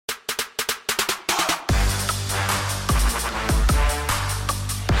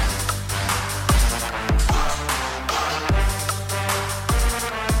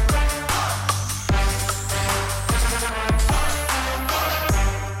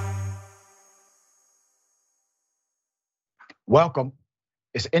Welcome.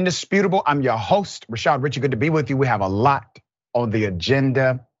 It's indisputable. I'm your host, Rashad Richey. Good to be with you. We have a lot on the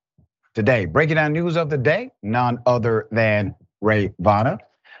agenda today. Breaking down news of the day, none other than Ray Vanna,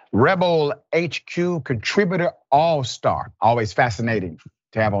 Rebel HQ contributor all-star. Always fascinating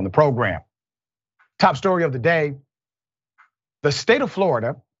to have on the program. Top story of the day. The state of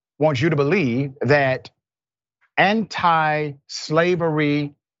Florida wants you to believe that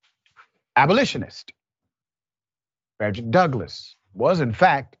anti-slavery abolitionist Frederick Douglass was in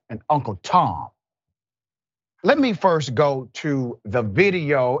fact an Uncle Tom. Let me first go to the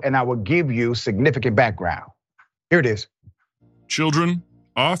video and I will give you significant background. Here it is. Children,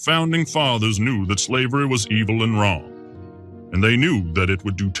 our founding fathers knew that slavery was evil and wrong, and they knew that it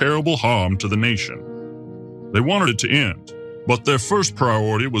would do terrible harm to the nation. They wanted it to end, but their first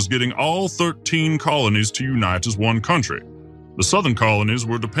priority was getting all 13 colonies to unite as one country. The southern colonies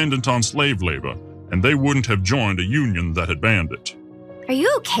were dependent on slave labor, and they wouldn't have joined a union that had banned it. Are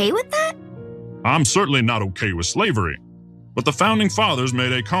you okay with that? I'm certainly not okay with slavery, but the founding fathers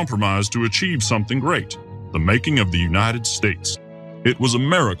made a compromise to achieve something great, the making of the United States. It was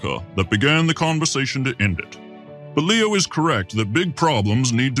America that began the conversation to end it. But Leo is correct that big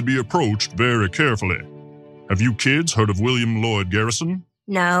problems need to be approached very carefully. Have you kids heard of William Lloyd Garrison?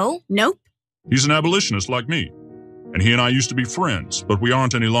 No. Nope. He's an abolitionist like me, and he and I used to be friends, but we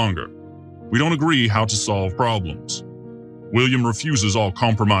aren't any longer. We don't agree how to solve problems. William refuses all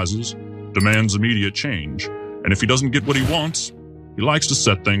compromises, demands immediate change, and if he doesn't get what he wants, he likes to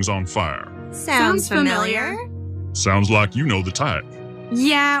set things on fire. Sounds familiar. Sounds like you know the type.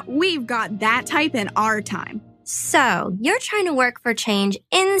 Yeah, we've got that type in our time. So, you're trying to work for change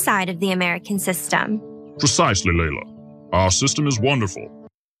inside of the American system. Precisely, Layla. Our system is wonderful.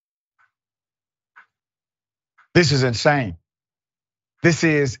 This is insane. This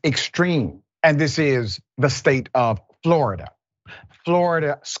is extreme. And this is the state of Florida.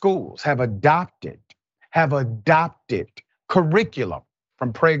 Florida schools have adopted curriculum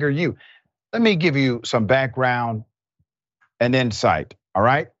from PragerU. Let me give you some background and insight, all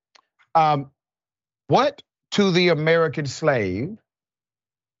right? What to the American slave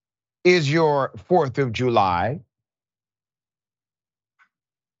is your 4th of July?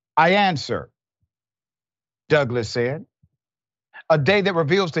 I answer, Douglass said, a day that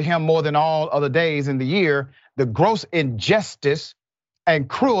reveals to him more than all other days in the year the gross injustice and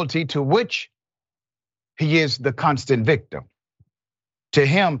cruelty to which he is the constant victim. To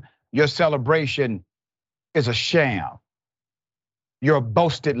him, your celebration is a sham. Your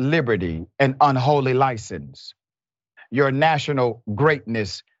boasted liberty an unholy license. Your national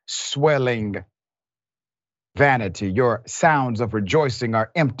greatness swelling vanity. Your sounds of rejoicing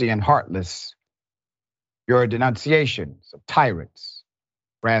are empty and heartless. Your denunciations of tyrants,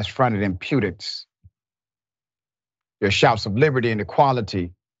 brass-fronted impudence. Your shouts of liberty and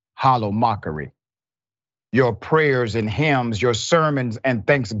equality, hollow mockery. Your prayers and hymns, your sermons and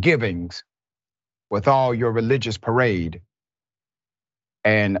thanksgivings, with all your religious parade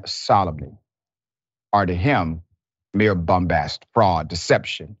and solemnity, are to him mere bombast, fraud,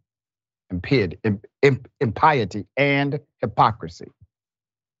 deception, impiety, and hypocrisy.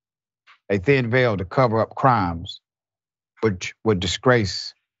 A thin veil to cover up crimes which would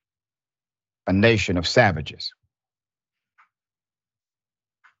disgrace a nation of savages.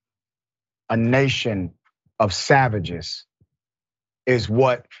 A nation of savages is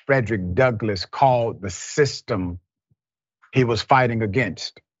what Frederick Douglass called the system he was fighting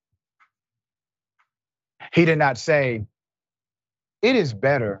against. He did not say, it is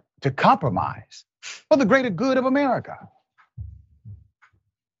better to compromise for the greater good of America.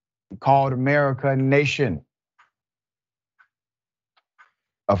 He called America a nation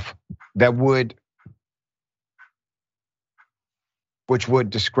which would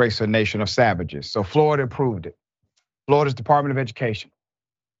disgrace a nation of savages. So Florida approved it. Florida's Department of Education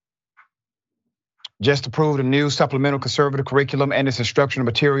just approved a new supplemental conservative curriculum and its instructional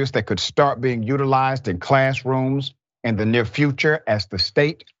materials that could start being utilized in classrooms in the near future as the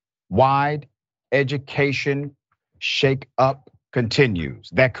statewide education shake-up continues.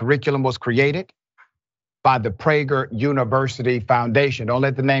 That curriculum was created by the Prager University Foundation. Don't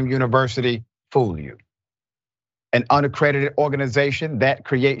let the name university fool you. An unaccredited organization that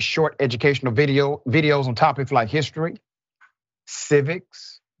creates short educational videos on topics like history,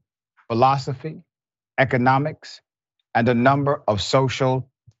 civics, philosophy, economics, and a number of social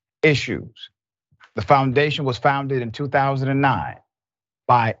issues. The foundation was founded in 2009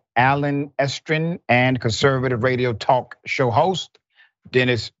 by Alan Estrin and conservative radio talk show host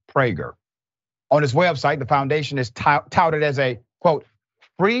Dennis Prager. On his website, the foundation is touted as a, quote,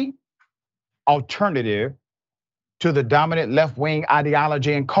 free alternative to the dominant left-wing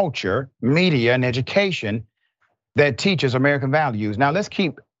ideology and culture, media and education that teaches American values. Now let's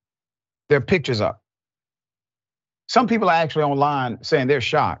keep their pictures up. Some people are actually online saying they're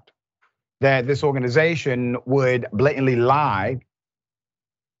shocked that this organization would blatantly lie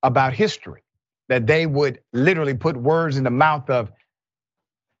about history, that they would literally put words in the mouth of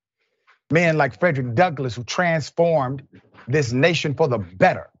men like Frederick Douglass, who transformed this nation for the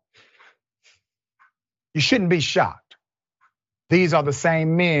better. You shouldn't be shocked. These are the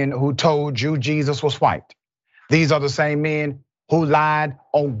same men who told you Jesus was white. These are the same men who lied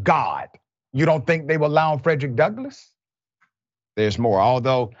on God. You don't think they will lie on Frederick Douglass? There's more.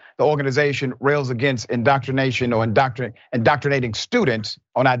 Although the organization rails against indoctrination or indoctrinating students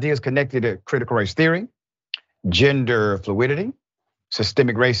on ideas connected to critical race theory, gender fluidity,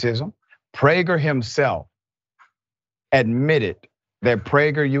 systemic racism, Prager himself admitted that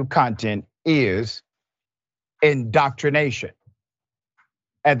PragerU content is indoctrination.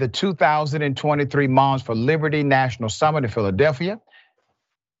 At the 2023 Moms for Liberty National Summit in Philadelphia,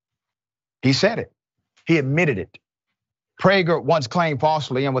 he said it. He admitted it. Prager once claimed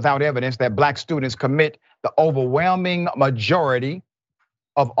falsely and without evidence that Black students commit the overwhelming majority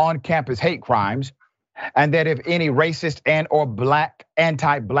of on-campus hate crimes, and that if any racist and or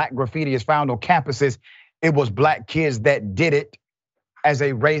anti-Black graffiti is found on campuses, it was Black kids that did it as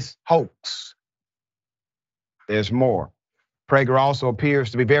a race hoax. There's more. Prager also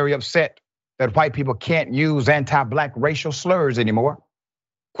appears to be very upset that white people can't use anti-Black racial slurs anymore.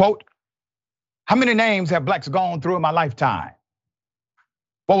 Quote, how many names have Blacks gone through in my lifetime?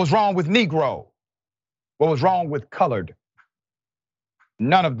 What was wrong with Negro? What was wrong with colored?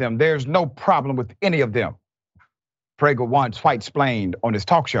 None of them. There's no problem with any of them. Prager once white-splained on his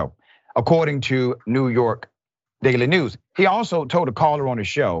talk show, according to New York Daily News. He also told a caller on his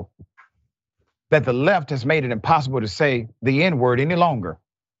show that the left has made it impossible to say the N-word any longer,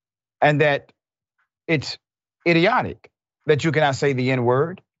 and that it's idiotic that you cannot say the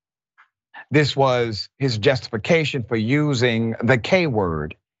N-word. This was his justification for using the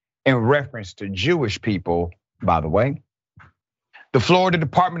K-word in reference to Jewish people, by the way. The Florida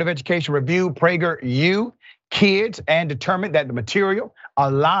Department of Education reviewed PragerU kids and determined that the material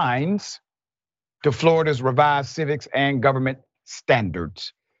aligns to Florida's revised civics and government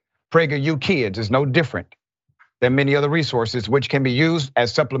standards. PragerU kids is no different than many other resources which can be used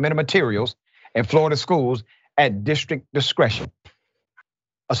as supplemental materials in Florida schools at district discretion.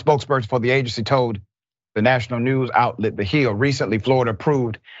 A spokesperson for the agency told the national news outlet The Hill recently Florida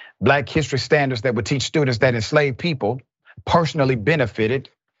approved Black history standards that would teach students that enslaved people personally benefited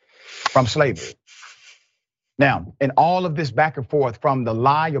from slavery. Now, in all of this back and forth, from the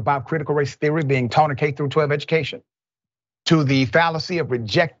lie about critical race theory being taught in K through 12 education, to the fallacy of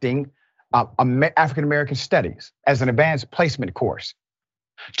rejecting African American studies as an advanced placement course,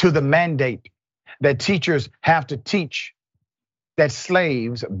 to the mandate that teachers have to teach that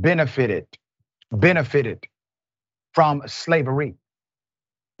slaves benefited from slavery.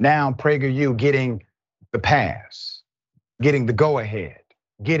 Now PragerU getting the pass, getting the go ahead,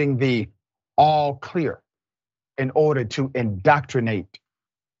 getting the all clear in order to indoctrinate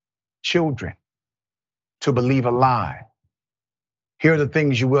children to believe a lie. Here are the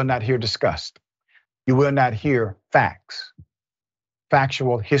things you will not hear discussed. You will not hear facts,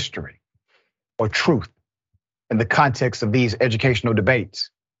 factual history, or truth in the context of these educational debates.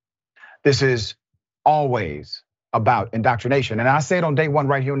 This is always about indoctrination. And I said on day one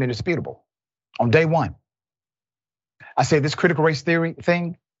right here in Indisputable, on day one, I say this critical race theory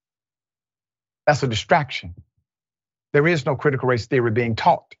thing, that's a distraction. There is no critical race theory being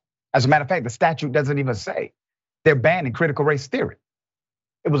taught. As a matter of fact, the statute doesn't even say they're banning critical race theory.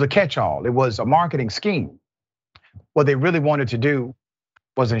 It was a catch-all, it was a marketing scheme. What they really wanted to do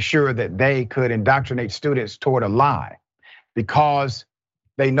was ensure that they could indoctrinate students toward a lie, because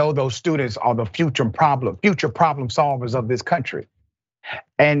they know those students are the future problem solvers of this country.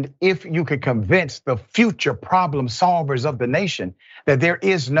 And if you could convince the future problem solvers of the nation that there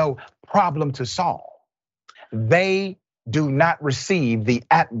is no problem to solve, they do not receive the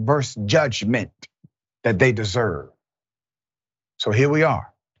adverse judgment that they deserve. So here we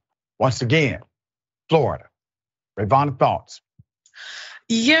are, once again, Florida. Ravonna, thoughts?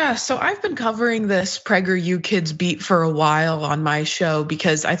 Yeah, so I've been covering this PragerU kids beat for a while on my show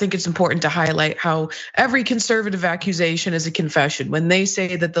because I think it's important to highlight how every conservative accusation is a confession. When they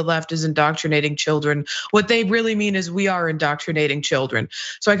say that the left is indoctrinating children, what they really mean is we are indoctrinating children.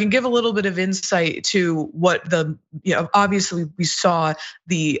 So I can give a little bit of insight to what obviously we saw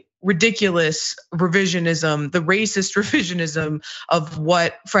the ridiculous revisionism, the racist revisionism of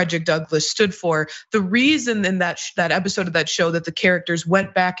what Frederick Douglass stood for. The reason in that episode of that show that the characters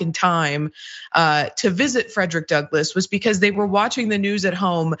went back in time to visit Frederick Douglass was because they were watching the news at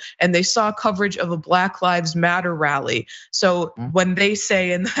home and they saw coverage of a Black Lives Matter rally. So when they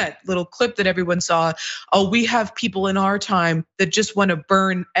say in that little clip that everyone saw, oh, we have people in our time that just want to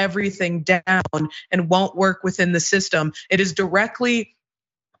burn everything down and won't work within the system, it is directly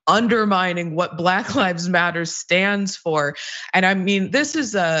undermining what Black Lives Matter stands for. And I mean, this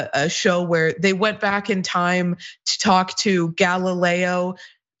is a show where they went back in time to talk to Galileo.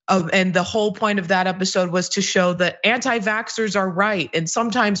 And the whole point of that episode was to show that anti-vaxxers are right. And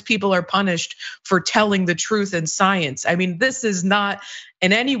sometimes people are punished for telling the truth in science. I mean, this is not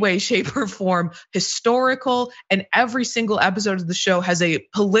in any way, shape, or form historical. And every single episode of the show has a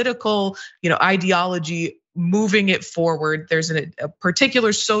political, ideology moving it forward. There's a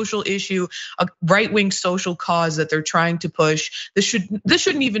particular social issue, a right-wing social cause that they're trying to push. This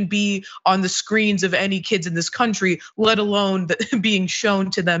shouldn't even be on the screens of any kids in this country, let alone being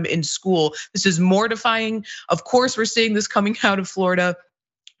shown to them in school. This is mortifying. Of course, we're seeing this coming out of Florida.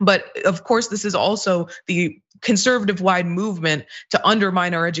 But of course, this is also the conservative-wide movement to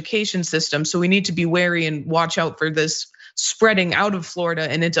undermine our education system. So we need to be wary and watch out for this spreading out of Florida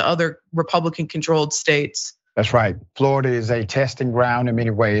and into other Republican-controlled states. That's right. Florida is a testing ground in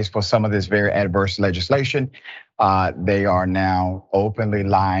many ways for some of this very adverse legislation. They are now openly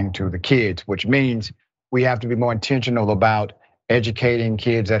lying to the kids, which means we have to be more intentional about educating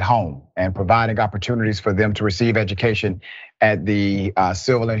kids at home and providing opportunities for them to receive education at the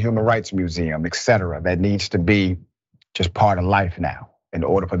Civil and Human Rights Museum, et cetera. That needs to be just part of life now in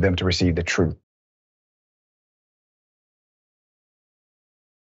order for them to receive the truth.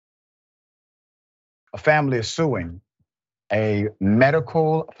 A family is suing a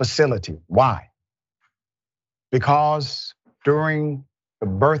medical facility. Why? Because during the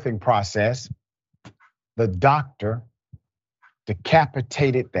birthing process, the doctor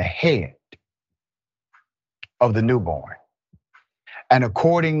decapitated the head of the newborn. And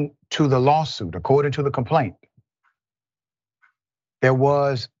according to the lawsuit, according to the complaint, there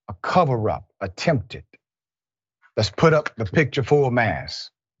was a cover-up attempted. Let's put up the picture full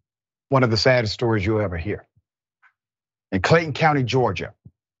mass. One of the saddest stories you'll ever hear. In Clayton County, Georgia,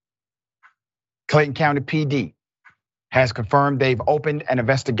 Clayton County PD has confirmed they've opened an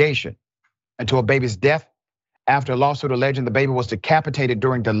investigation into a baby's death after a lawsuit alleging the baby was decapitated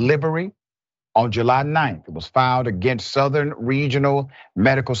during delivery on July 9th. It was filed against Southern Regional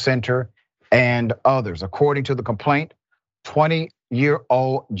Medical Center and others. According to the complaint,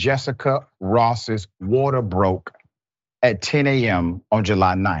 20-year-old Jessica Ross's water broke at 10 a.m. on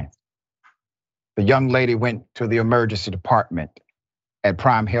July 9th. The young lady went to the emergency department at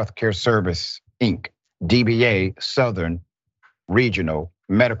Prime Healthcare Service, Inc., DBA Southern Regional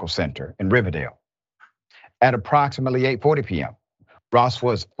Medical Center in Riverdale. At approximately 8:40 p.m., Ross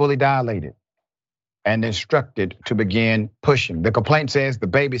was fully dilated and instructed to begin pushing. The complaint says the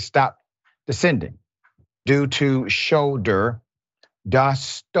baby stopped descending due to shoulder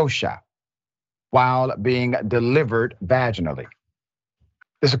dystocia while being delivered vaginally.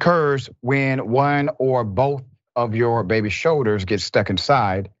 This occurs when one or both of your baby's shoulders get stuck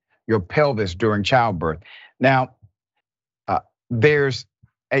inside your pelvis during childbirth. Now, there's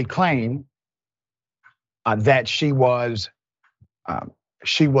a claim that she was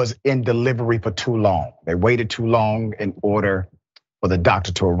in delivery for too long. They waited too long in order for the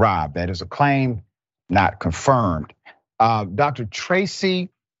doctor to arrive. That is a claim not confirmed. Dr. Tracy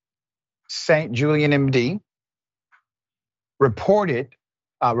St. Julian, MD,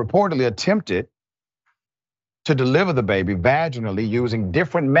 reportedly attempted to deliver the baby vaginally using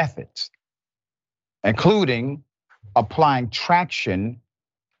different methods, including applying traction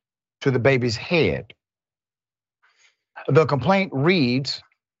to the baby's head. The complaint reads,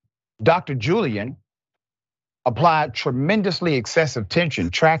 Dr. Julian applied tremendously excessive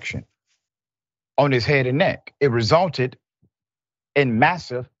traction on his head and neck. It resulted in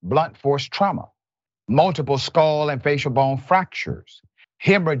massive blunt force trauma, multiple skull and facial bone fractures,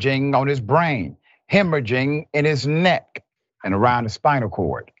 hemorrhaging on his brain, hemorrhaging in his neck and around the spinal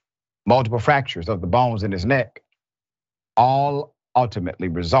cord, multiple fractures of the bones in his neck, all ultimately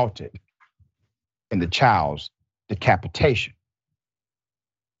resulted in the child's decapitation.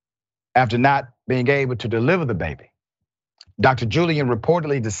 After not being able to deliver the baby, Dr. Julian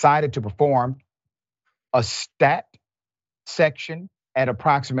reportedly decided to perform a stat section at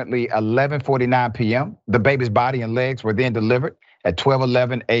approximately 11:49 p.m. The baby's body and legs were then delivered at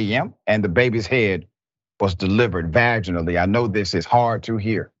 12:11 a.m. and the baby's head was delivered vaginally. I know this is hard to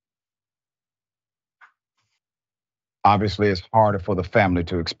hear. obviously it's harder for the family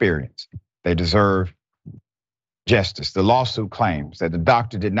to experience. They deserve justice. The lawsuit claims that the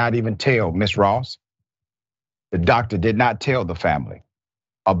doctor did not even tell Miss Ross. The doctor did not tell the family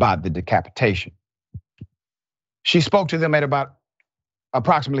about the decapitation. She spoke to them at about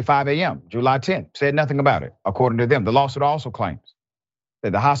approximately 5 a.m., July 10th, said nothing about it, according to them. The lawsuit also claims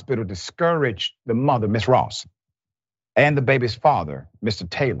that the hospital discouraged the mother, Miss Ross, and the baby's father, Mr.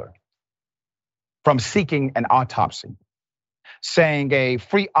 Taylor, from seeking an autopsy, saying a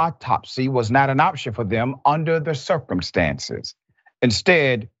free autopsy was not an option for them under the circumstances.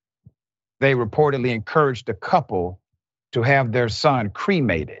 Instead, they reportedly encouraged the couple to have their son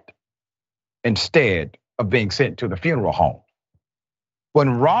cremated instead of being sent to the funeral home.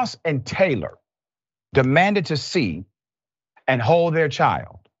 When Ross and Taylor demanded to see and hold their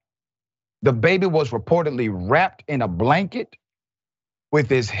child, the baby was reportedly wrapped in a blanket with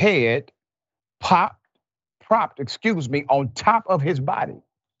his head propped, on top of his body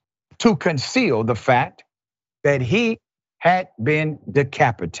to conceal the fact that he had been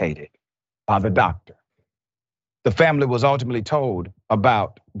decapitated by the doctor. The family was ultimately told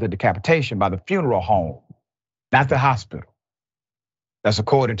about the decapitation by the funeral home, not the hospital. That's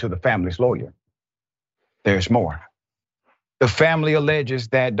according to the family's lawyer. There's more. The family alleges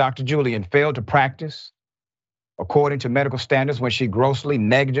that Dr. Julian failed to practice according to medical standards when she grossly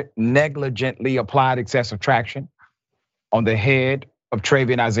negligently applied excessive traction on the head of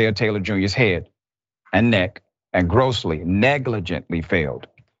Travian Isaiah Taylor Jr.'s head and neck, and grossly negligently failed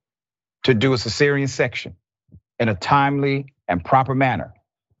to do a cesarean section in a timely and proper manner,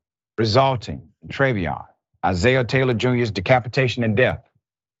 resulting in Travian Isaiah Taylor Jr.'s decapitation and death.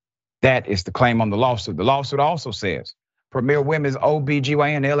 That is the claim on the lawsuit. The lawsuit also says Premier Women's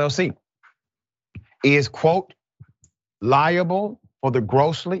OBGYN LLC is, quote, liable for the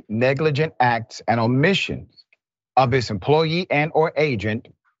grossly negligent acts and omissions of its employee and or agent,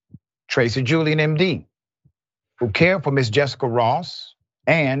 Tracy Julian MD, who cared for Miss Jessica Ross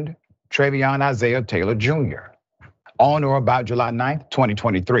and Travian Isaiah Taylor Jr. on or about July 9th,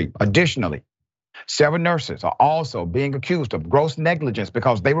 2023. Additionally, several nurses are also being accused of gross negligence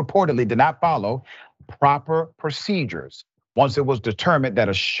because they reportedly did not follow proper procedures once it was determined that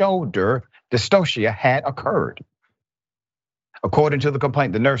a shoulder dystocia had occurred. According to the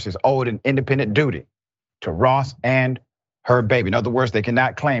complaint, the nurses owed an independent duty to Ross and her baby. In other words, they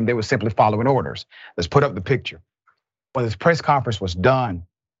cannot claim they were simply following orders. Let's put up the picture. When this press conference was done,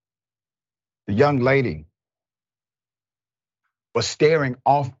 the young lady was staring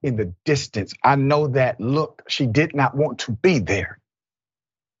off in the distance. I know that look. She did not want to be there.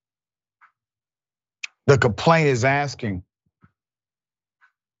 The complaint is asking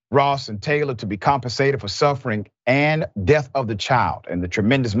Ross and Taylor to be compensated for suffering and death of the child and the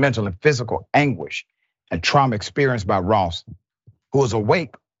tremendous mental and physical anguish and trauma experienced by Ross, who was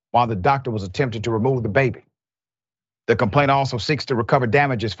awake while the doctor was attempting to remove the baby. The complaint also seeks to recover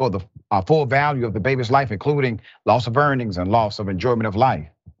damages for the full value of the baby's life, including loss of earnings and loss of enjoyment of life.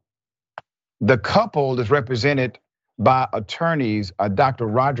 The couple is represented by attorneys, Dr.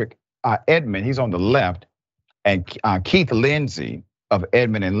 Roderick Edmond, he's on the left, and Keith Lindsay of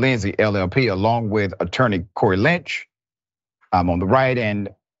Edmond and Lindsay LLP, along with attorney Corey Lynch on the right, and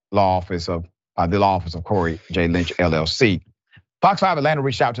the law office of Corey J. Lynch LLC. Fox 5 Atlanta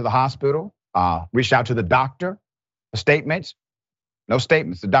reached out to the hospital, reached out to the doctor. Statements, no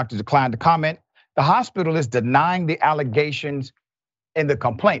statements. The doctor declined to comment. The hospital is denying the allegations in the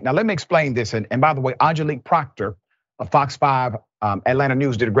complaint. Now let me explain this. And by the way, Angelique Proctor of Fox 5 Atlanta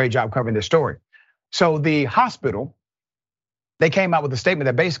News did a great job covering this story. So the hospital, they came out with a statement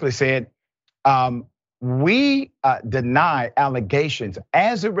that basically said, we deny allegations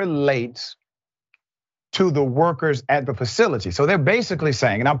as it relates to the workers at the facility. So they're basically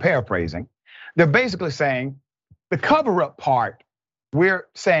saying, and I'm paraphrasing, they're basically saying the cover-up part, we're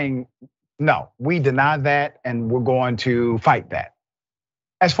saying, no, we deny that and we're going to fight that.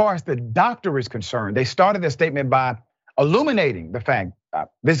 As far as the doctor is concerned, they started their statement by illuminating the fact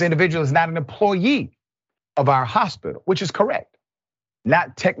this individual is not an employee of our hospital, which is correct.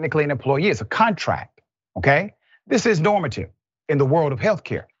 Not technically an employee, it's a contract, okay? This is normative in the world of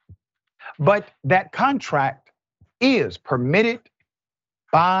healthcare. But that contract is permitted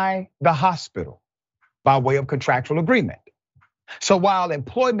by the hospital by way of contractual agreement. So while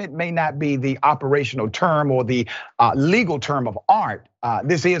employment may not be the operational term or the legal term of art,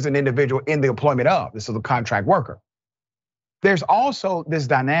 this is an individual in the employment of, this is a contract worker. There's also this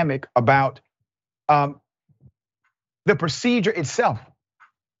dynamic about the procedure itself.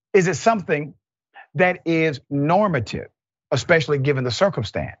 Is it something that is normative, especially given the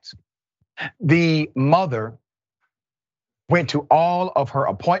circumstance? The mother went to all of her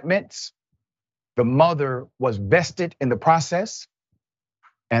appointments. The mother was vested in the process,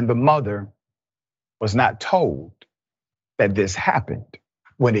 and the mother was not told that this happened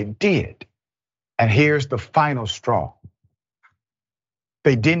when it did. And here's the final straw.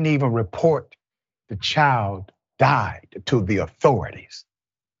 They didn't even report the child died to the authorities.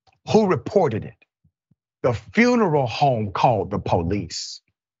 Who reported it? The funeral home called the police.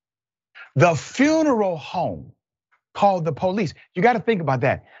 The funeral home called the police. You got to think about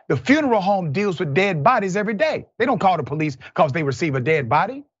that. The funeral home deals with dead bodies every day. They don't call the police because they receive a dead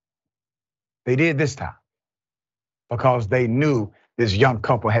body. They did this time because they knew this young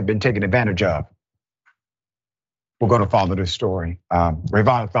couple had been taken advantage of. We're going to follow this story.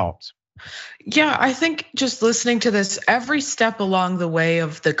 Rayvon, thoughts? Yeah, I think just listening to this, every step along the way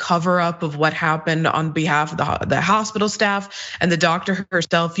of the cover up of what happened on behalf of the hospital staff and the doctor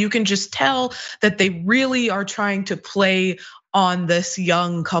herself, you can just tell that they really are trying to play on this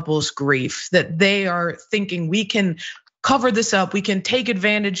young couple's grief, that they are thinking we can cover this up, we can take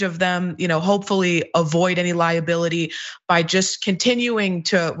advantage of them, hopefully avoid any liability by just continuing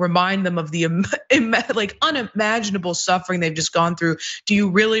to remind them of the like unimaginable suffering they've just gone through. Do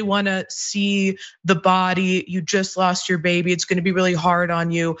you really want to see the body? You just lost your baby. It's going to be really hard on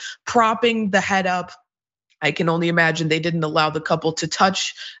you. Propping the head up. I can only imagine they didn't allow the couple to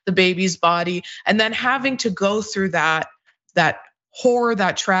touch the baby's body, and then having to go through that horror,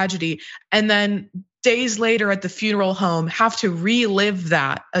 that tragedy, and then days later at the funeral home have to relive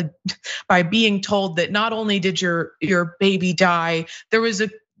that by being told that not only did your baby die, there was a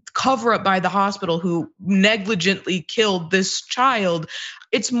cover up by the hospital who negligently killed this child.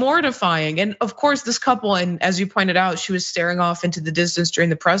 It's mortifying. And of course, this couple, and as you pointed out, she was staring off into the distance during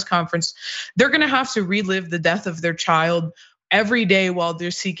the press conference. They're gonna have to relive the death of their child every day while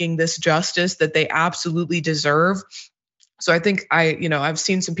they're seeking this justice that they absolutely deserve. So I think I've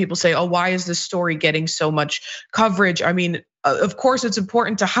seen some people say, oh, why is this story getting so much coverage? I mean, of course, it's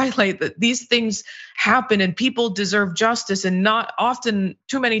important to highlight that these things happen and people deserve justice, and not often,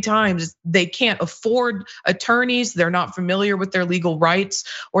 too many times, they can't afford attorneys. They're not familiar with their legal rights,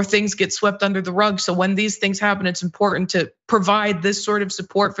 or things get swept under the rug. So when these things happen, it's important to provide this sort of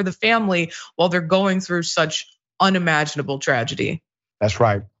support for the family while they're going through such unimaginable tragedy. That's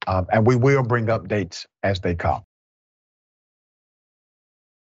right. And we will bring updates as they come.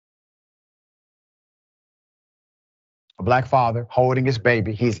 A black father holding his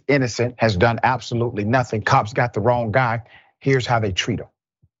baby. He's innocent, has done absolutely nothing. Cops got the wrong guy. Here's how they treat him.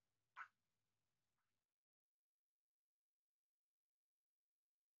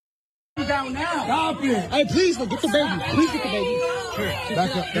 Down now. Stop it. Hey, please get the baby. Please get the baby. Here,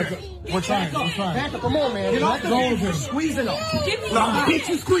 back up. We're trying. Back up. Come on, man. Get off the baby. Squeezing him. Nah, bitch,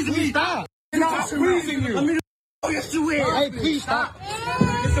 you squeezing me. Stop. Not squeezing you. Oh, yes, you will. Hey, please stop.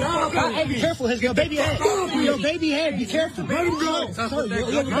 Hey, be careful. Your baby head. Your baby head. Be careful. Let him go.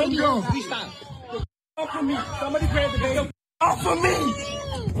 Your baby head. Please stop. Off of me. Somebody grab the baby. Off of me.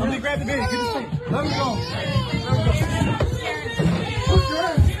 Somebody grab the baby. Get his feet. Let him go. Put your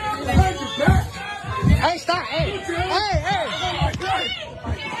hands behind your back. Hey, stop. Hey.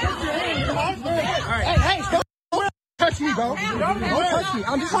 Hey, stop. Touch me, bro. Don't touch me.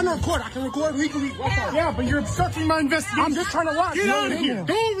 I'm just trying to record. I can record legally. Yeah, but you're obstructing my investigation. I'm just trying to watch. Get out of here.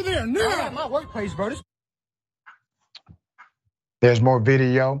 Go over there. No. I'm at my workplace, bro. There's more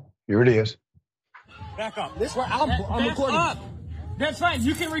video. Here it is. Back up. This way. I'm recording. Up. That's right.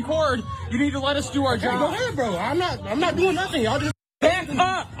 You can record. You need to let us do our job. Go ahead, bro. I'm not doing nothing. Y'all just back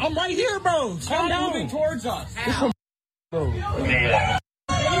up. I'm right here, bro. Calm down. Moving towards us. Bro.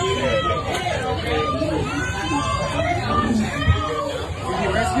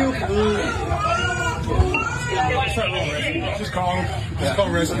 Rescue? Just call him. Just call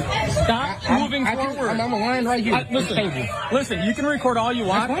rescue. Stop moving forward. I'm on the line right here. Listen, you can record all you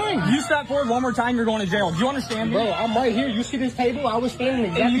want. That's fine. You stop forward one more time, you're going to jail. Do you understand me? Bro, I'm right here. You see this table? I was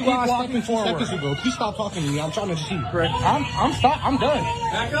standing exactly where I was walking forward. 2 seconds ago. Please stop talking to me. I'm trying to see. I'm done.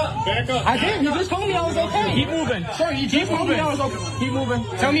 Back up. I did. You just told me I was okay. Keep moving. Sir, you just told me I was okay. Keep moving.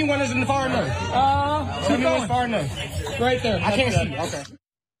 Tell me when it's in the far enough. Tell me when it's far enough. Right there. I can't see. Okay.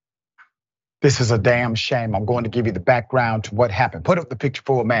 This is a damn shame. I'm going to give you the background to what happened. Put up the picture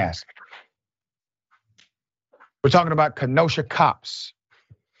full mask. We're talking about Kenosha cops.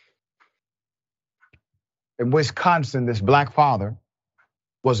 In Wisconsin, this black father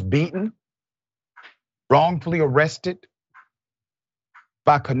was beaten, wrongfully arrested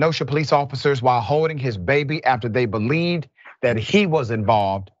by Kenosha police officers while holding his baby after they believed that he was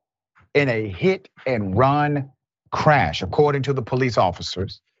involved in a hit and run crash, according to the police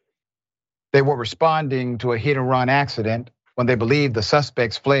officers. They were responding to a hit and run accident when they believed the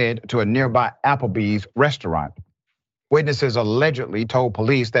suspects fled to a nearby Applebee's restaurant. Witnesses allegedly told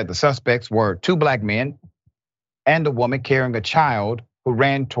police that the suspects were two black men and a woman carrying a child who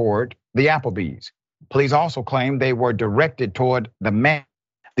ran toward the Applebee's. Police also claimed they were directed toward the man.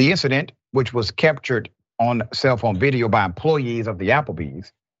 The incident, which was captured on cell phone video by employees of the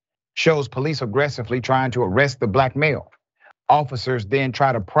Applebee's, shows police aggressively trying to arrest the black male. Officers then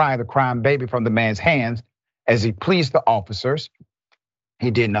try to pry the crying baby from the man's hands as he pleads to officers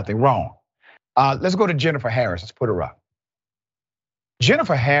he did nothing wrong. Let's go to Jennifer Harris. Let's put her up.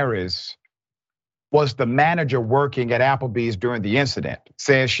 Jennifer Harris was the manager working at Applebee's during the incident.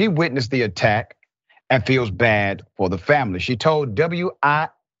 Says she witnessed the attack and feels bad for the family. She told WISN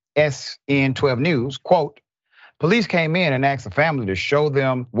 12 News, quote, police came in and asked the family to show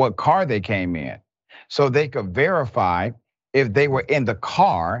them what car they came in so they could verify if they were in the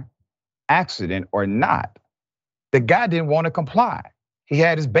car accident or not. The guy didn't want to comply. He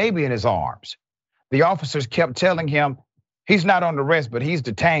had his baby in his arms. The officers kept telling him he's not on arrest, but he's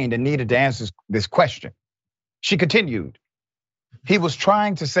detained and needed to answer this question. She continued, he was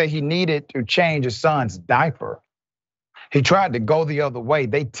trying to say he needed to change his son's diaper. He tried to go the other way.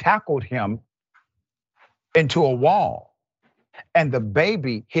 They tackled him into a wall, and the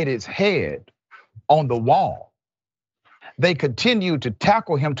baby hit his head on the wall. They continued to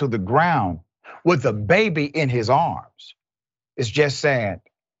tackle him to the ground with the baby in his arms. It's just sad.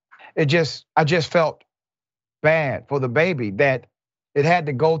 I just felt bad for the baby that it had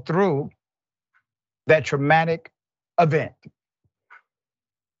to go through that traumatic event.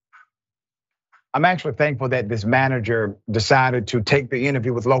 I'm actually thankful that this manager decided to take the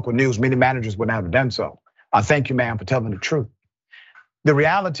interview with local news. Many managers would not have done so. I thank you, ma'am, for telling the truth. The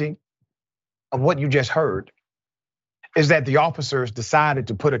reality of what you just heard is that the officers decided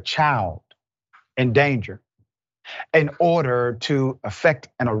to put a child in danger in order to effect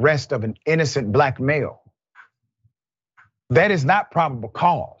an arrest of an innocent black male. That is not probable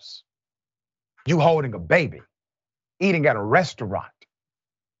cause. You holding a baby, eating at a restaurant.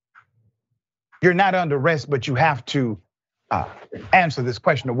 You're not under arrest, but you have to answer this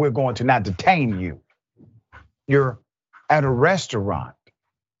question, or we're going to not detain you. You're at a restaurant,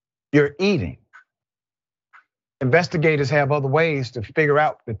 you're eating. Investigators have other ways to figure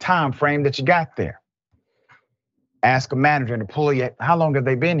out the time frame that you got there. Ask a manager and employee, how long have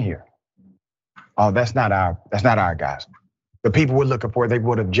they been here? Oh, that's not our guys. The people we're looking for, they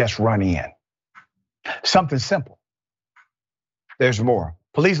would have just run in. Something simple. There's more.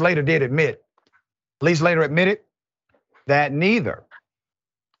 Police later admitted that neither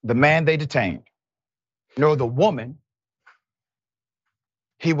the man they detained nor the woman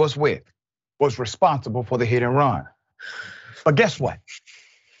he was with was responsible for the hit and run. But guess what?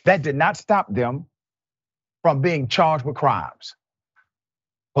 That did not stop them from being charged with crimes.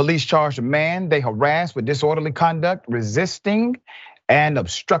 Police charged a man they harassed with disorderly conduct, resisting and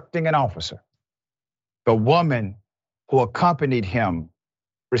obstructing an officer. The woman who accompanied him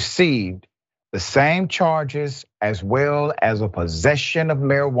received the same charges as well as a possession of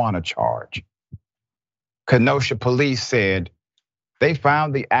marijuana charge. Kenosha police said they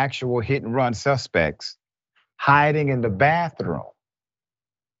found the actual hit and run suspects hiding in the bathroom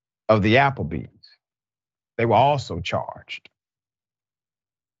of the Applebee's. They were also charged.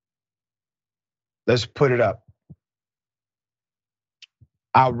 Let's put it up.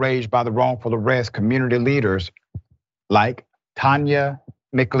 Outraged by the wrongful arrest, community leaders like Tanya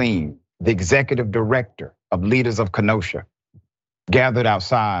McLean, the executive director of Leaders of Kenosha, gathered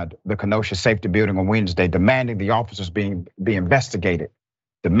outside the Kenosha Safety Building on Wednesday, demanding the officers be investigated,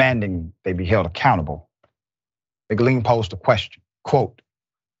 demanding they be held accountable. McLean posed a question, quote,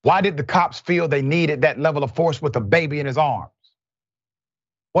 why did the cops feel they needed that level of force with a baby in his arms?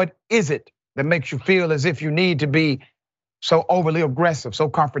 What is it that makes you feel as if you need to be so overly aggressive, so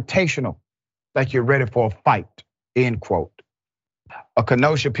confrontational, like you're ready for a fight, end quote. A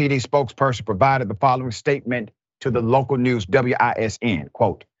Kenosha PD spokesperson provided the following statement to the local news WISN,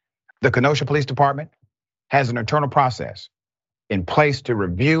 quote, the Kenosha Police Department has an internal process in place to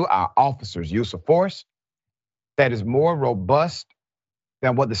review our officers' use of force that is more robust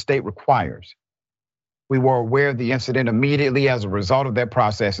than what the state requires. We were aware of the incident immediately as a result of that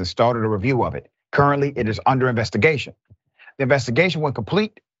process and started a review of it. Currently, it is under investigation. The investigation, when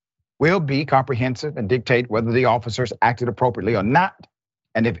complete, will be comprehensive and dictate whether the officers acted appropriately or not,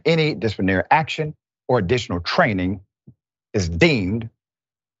 and if any disciplinary action or additional training is deemed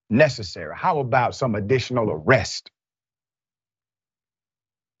necessary. How about some additional arrest?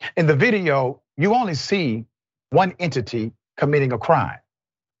 In the video, you only see one entity committing a crime,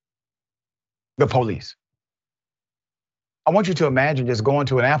 the police. I want you to imagine just going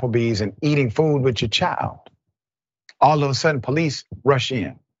to an Applebee's and eating food with your child. All of a sudden, police rush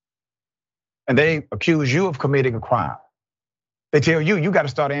in and they accuse you of committing a crime. They tell you, you got to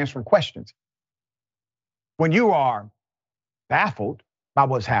start answering questions. When you are baffled by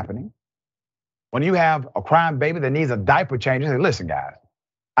what's happening, when you have a crying baby that needs a diaper change, you say, listen, guys,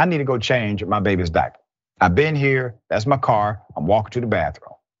 I need to go change my baby's diaper. I've been here, that's my car, I'm walking to the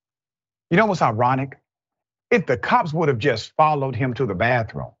bathroom. You know what's ironic? If the cops would have just followed him to the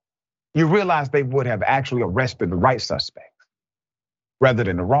bathroom, you realize they would have actually arrested the right suspects rather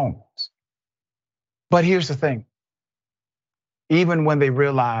than the wrong ones. But here's the thing. Even when they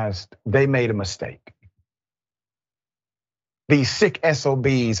realized they made a mistake, these sick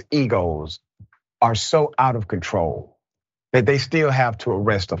SOBs' egos are so out of control that they still have to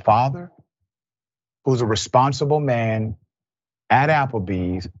arrest a father who's a responsible man at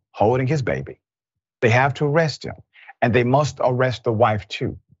Applebee's holding his baby. They have to arrest him, and they must arrest the wife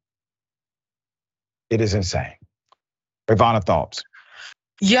too. It is insane. Ivana, thoughts?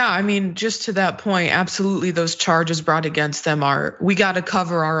 Yeah, I mean, just to that point, absolutely those charges brought against them are, we got to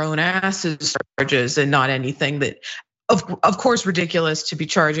cover our own asses charges and not anything that, of course, ridiculous to be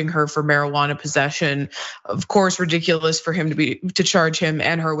charging her for marijuana possession. Of course, ridiculous for him to charge him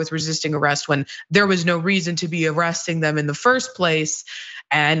and her with resisting arrest when there was no reason to be arresting them in the first place.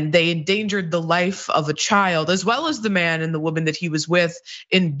 And they endangered the life of a child as well as the man and the woman that he was with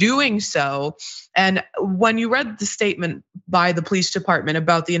in doing so. And when you read the statement by the police department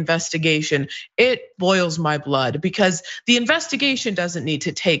about the investigation, it boils my blood because the investigation doesn't need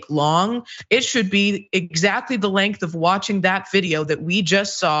to take long. It should be exactly the length of watching that video that we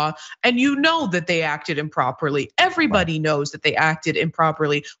just saw. And you know that they acted improperly. Everybody knows that they acted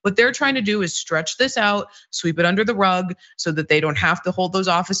improperly. What they're trying to do is stretch this out, sweep it under the rug so that they don't have to hold those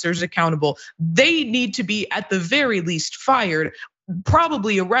officers accountable. They need to be at the very least fired,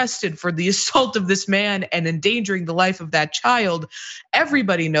 probably arrested for the assault of this man and endangering the life of that child.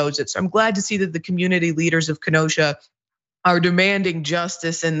 Everybody knows it. So I'm glad to see that the community leaders of Kenosha are demanding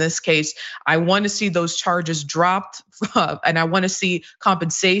justice in this case. I want to see those charges dropped, and I want to see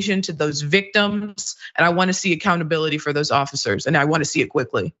compensation to those victims, and I want to see accountability for those officers, and I want to see it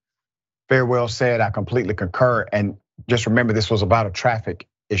quickly. Very well said. I completely concur. And just remember, this was about a traffic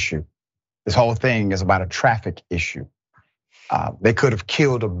issue. This whole thing is about a traffic issue. They could have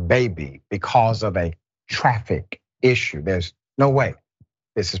killed a baby because of a traffic issue. There's no way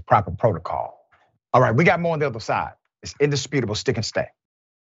this is proper protocol. All right, we got more on the other side. It's indisputable, stick and stay.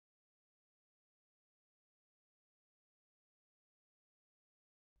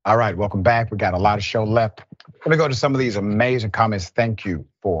 All right, welcome back. We got a lot of show left. Let me go to some of these amazing comments. Thank you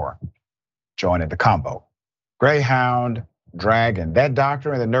for joining the combo. Greyhound, Dragon, that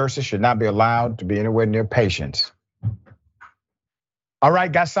doctor and the nurses should not be allowed to be anywhere near patients. All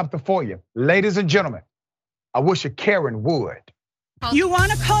right, got something for you. Ladies and gentlemen, I wish a Karen would. You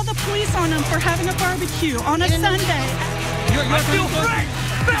want to call the police on them for having a barbecue on a Sunday. I feel free!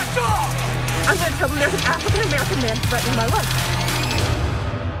 Back off! I'm going to tell them there's an African-American man threatening my life.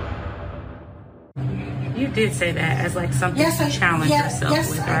 You did say that as like something to challenge yourself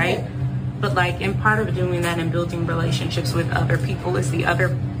with, right? But like, and part of doing that and building relationships with other people is the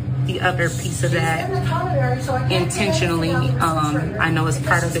other piece of that intentionally. I know it's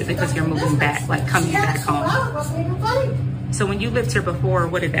part of it because you're moving back, like coming back home. So when you lived here before,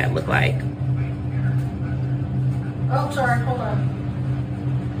 what did that look like? Oh, sorry, hold on.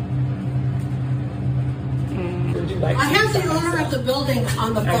 I have the owner of the building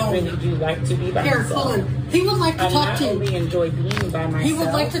on the phone. I really do like to be by myself. Here, hold on. He would like to talk to you. I not only enjoy being by myself. He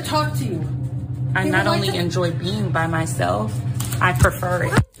would like to talk to you. I not only enjoy being by myself, I prefer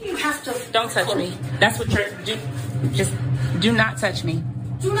it. You have to. Don't touch me. That's what you're. Just do not touch me.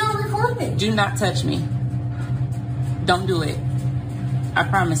 Do not record me. Do not touch me. Don't do it. I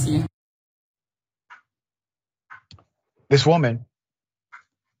promise you. This woman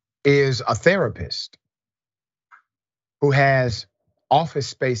is a therapist who has office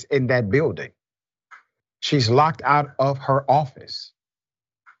space in that building. She's locked out of her office.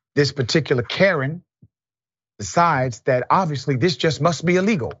 This particular Karen decides that obviously this just must be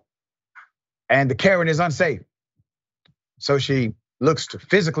illegal and the Karen is unsafe. So she looks to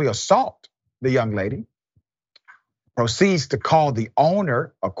physically assault the young lady, proceeds to call the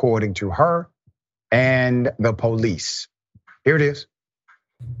owner, according to her, and the police. Here it is.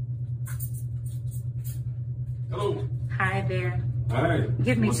 Hello. Hi there. Hi.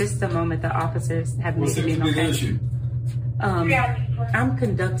 Give me just a moment. The officers have made it okay. I'm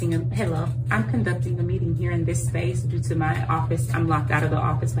conducting a meeting here in this space due to my office. I'm locked out of the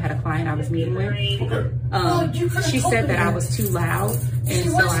office. I had a client I was meeting with. Okay. She said that I was too loud, and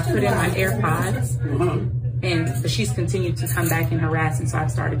so I put in my AirPods, but she's continued to come back and harass, and so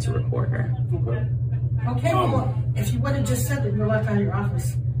I've started to record her. Okay, well, if you would have just said that you're locked out of your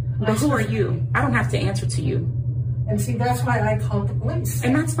office. But who are you? I don't have to answer to you. And see, that's why I called the police.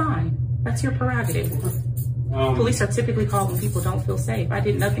 And that's fine. That's your prerogative. Police are typically called when people don't feel safe. I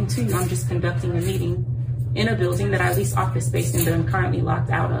did nothing to you. I'm just conducting a meeting in a building that I lease office space in that I'm currently locked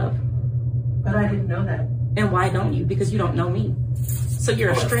out of. But I didn't know that. And why don't you? Because you don't know me. So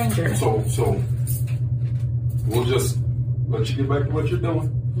you're a stranger. So we'll just let you get back to what you're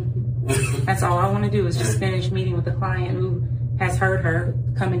doing. That's all I want to do is just finish meeting with a client who has heard her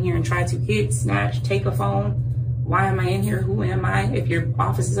come in here and try to hit, snatch, take a phone. Why am I in here? Who am I? If your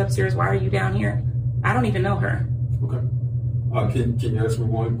office is upstairs, why are you down here? I don't even know her. Okay. Can you ask me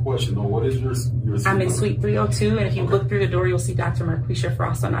one question though? What is your I'm in suite 302, and if you look through the door, you'll see Dr. Marquisha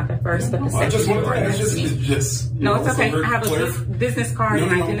Frost, so not the first, but the second door. No, it's okay. I have a business card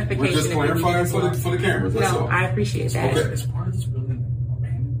and identification. We're just clarifying for the cameras. That's all. I appreciate that. Okay.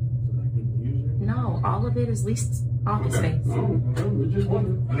 No, all of it is leased office space. Well,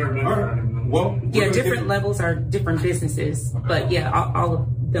 yeah, different levels are different businesses, but yeah, all of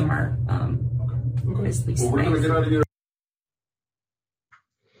them are leased space. Well, we're gonna get out of here.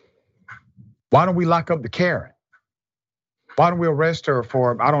 Why don't we lock up the Karen? Why don't we arrest her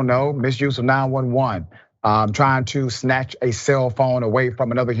for, I don't know, misuse of 911, trying to snatch a cell phone away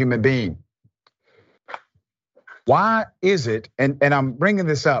from another human being? Why is it, and I'm bringing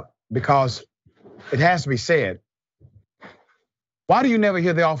this up because it has to be said, why do you never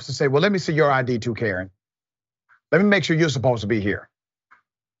hear the officer say, well, let me see your ID too, Karen. Let me make sure you're supposed to be here.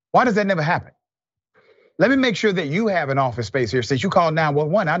 Why does that never happen? Let me make sure that you have an office space here. Since you called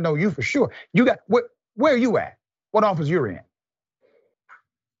 911, I know you for sure. You got, where are you at? What office you're in?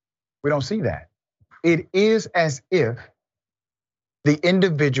 We don't see that. It is as if the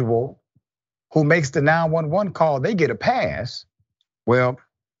individual who makes the 911 call, they get a pass. Well,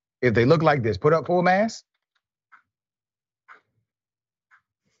 if they look like this, put up full mask.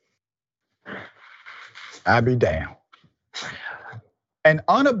 I'd be damned. An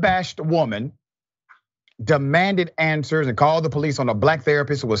unabashed woman demanded answers and called the police on a black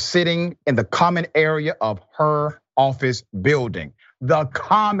therapist who was sitting in the common area of her office building. The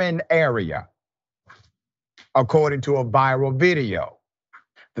common area, according to a viral video.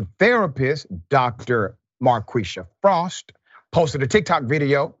 The therapist, Dr. Marquisha Frost, posted a TikTok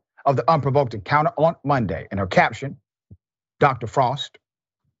video of the unprovoked encounter on Monday. In her caption, Dr. Frost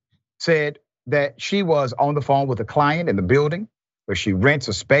said that she was on the phone with a client in the building where she rents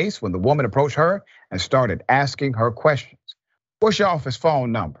a space when the woman approached her and started asking her questions. What's your office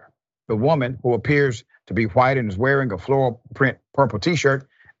phone number? The woman, who appears to be white and is wearing a floral print purple t-shirt,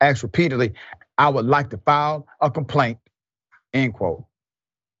 asked repeatedly, I would like to file a complaint, end quote.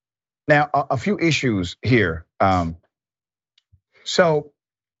 Now, a few issues here. So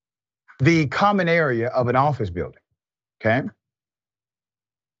the common area of an office building, okay?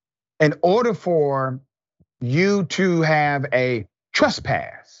 In order for you to have a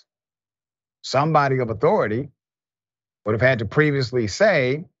trespass, somebody of authority would have had to previously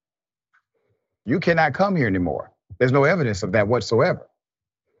say, you cannot come here anymore. There's no evidence of that whatsoever.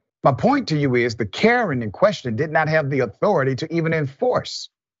 My point to you is the Karen in question did not have the authority to even enforce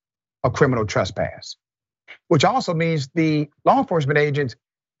a criminal trespass, which also means the law enforcement agents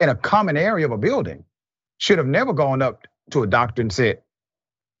in a common area of a building should have never gone up to a doctor and said,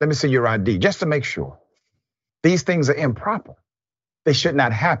 let me see your ID, just to make sure. These things are improper. They should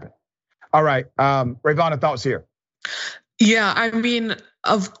not happen. All right, Rayvana, thoughts here? Yeah, I mean,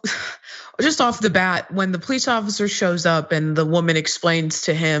 just off the bat, when the police officer shows up and the woman explains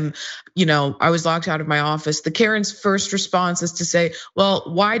to him, I was locked out of my office, the Karen's first response is to say, well,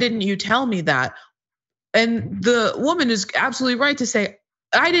 why didn't you tell me that? And the woman is absolutely right to say,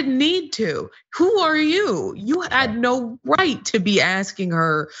 I didn't need to. Who are you? You had no right to be asking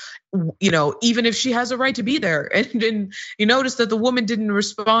her, even if she has a right to be there. And you notice that the woman didn't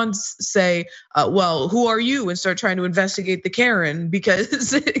respond, say, well, who are you? And start trying to investigate the Karen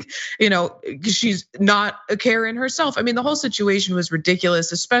because, she's not a Karen herself. I mean, the whole situation was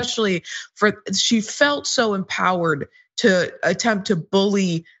ridiculous, especially she felt so empowered to attempt to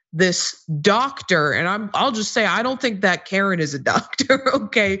bully this doctor, and I'll just say I don't think that Karen is a doctor,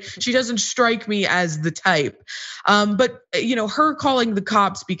 okay? She doesn't strike me as the type. But her calling the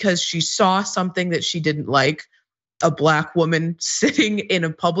cops because she saw something that she didn't like, a Black woman sitting in a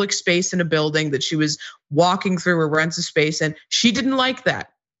public space in a building that she was walking through or rents a space in. She didn't like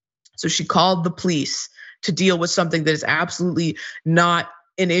that. So she called the police to deal with something that is absolutely not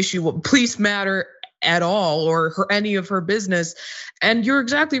an issue. Police matter at all, or any of her business. And you're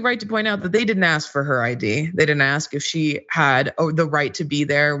exactly right to point out that they didn't ask for her ID. They didn't ask if she had the right to be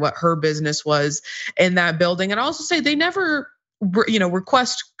there, what her business was in that building. And I also say they never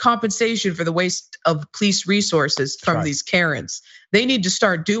request compensation for the waste of police resources from these Karens. They need to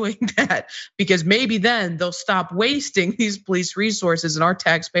start doing that, because maybe then they'll stop wasting these police resources and our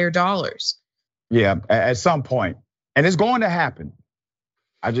taxpayer dollars. Yeah, at some point, and it's going to happen.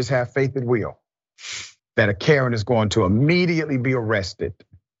 I just have faith it will, that a Karen is going to immediately be arrested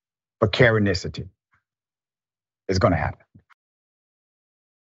for Karenicity. It's going to happen.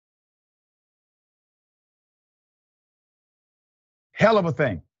 Hell of a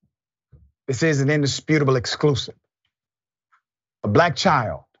thing. This is an indisputable exclusive. A Black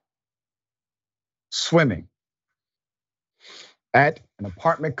child swimming at an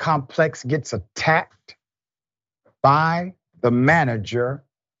apartment complex gets attacked by the manager.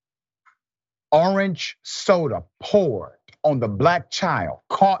 Orange soda poured on the Black child,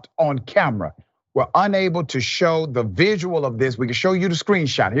 caught on camera. We're unable to show the visual of this. We can show you the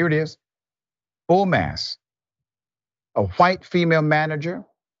screenshot. Here it is. Full mass. A white female manager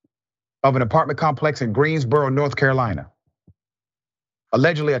of an apartment complex in Greensboro, North Carolina,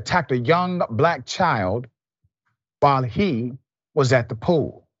 allegedly attacked a young Black child while he was at the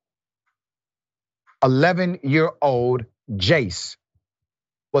pool. 11-year-old Jace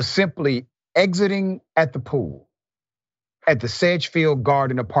was simply exiting at the pool at the Sedgefield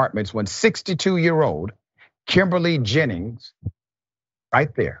Garden Apartments when 62-year-old Kimberly Jennings,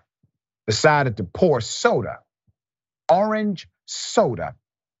 right there, decided to pour soda, orange soda,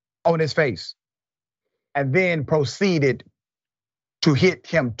 on his face, and then proceeded to hit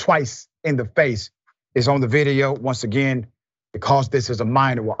him twice in the face. Is on the video. Once again, because this is a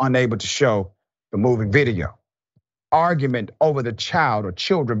minor, we're unable to show the moving video. Argument over the child or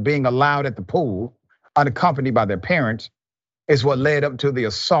children being allowed at the pool unaccompanied by their parents is what led up to the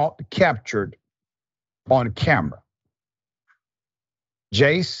assault captured on camera.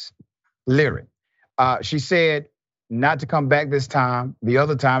 Jace Leary, she said not to come back this time. The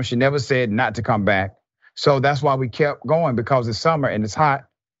other time she never said not to come back. So that's why we kept going, because it's summer and it's hot,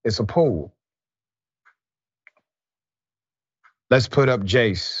 it's a pool. Let's put up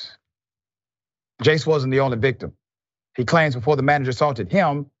Jace. Jace wasn't the only victim. He claims before the manager assaulted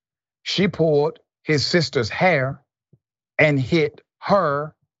him, she pulled his sister's hair and hit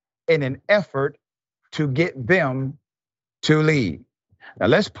her in an effort to get them to leave. Now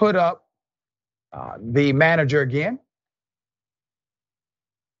let's put up the manager again.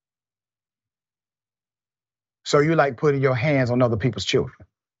 So you like putting your hands on other people's children.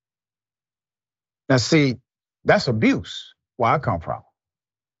 Now see, that's abuse, where I come from.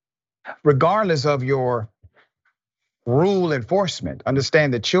 Regardless of your rule enforcement,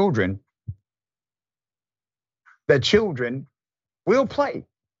 understand that children will play.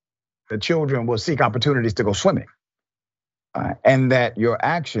 The children will seek opportunities to go swimming. And that your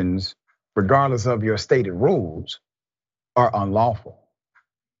actions, regardless of your stated rules, are unlawful.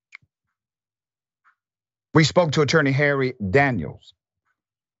 We spoke to attorney Harry Daniels,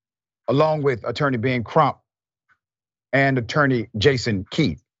 along with attorney Ben Crump and attorney Jason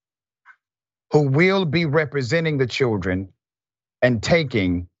Keith, who will be representing the children and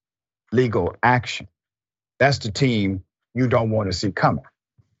taking legal action. That's the team you don't want to see coming.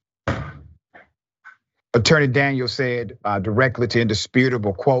 Attorney Daniels said directly to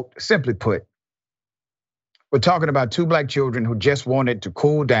Indisputable, quote, simply put, we're talking about two Black children who just wanted to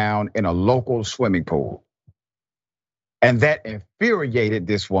cool down in a local swimming pool. And that infuriated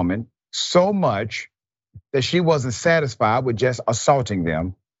this woman so much that she wasn't satisfied with just assaulting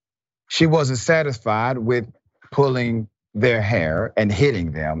them. She wasn't satisfied with pulling their hair and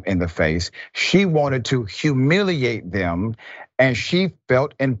hitting them in the face. She wanted to humiliate them, and she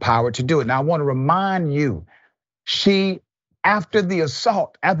felt empowered to do it. Now I want to remind you, after the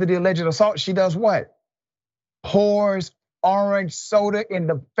alleged assault, she does what? Pours orange soda in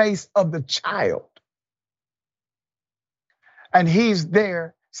the face of the child. And he's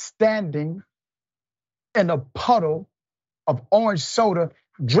there standing in a puddle of orange soda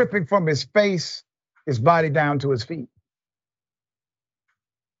dripping from his face, his body down to his feet.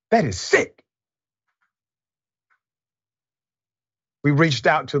 That is sick. We reached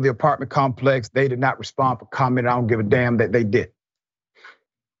out to the apartment complex. They did not respond for comment. I don't give a damn that they did.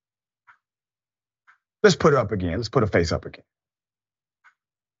 Let's put it up again. Let's put her face up again.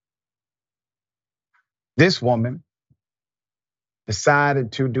 This woman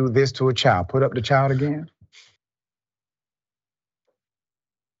decided to do this to a child. Put up the child again.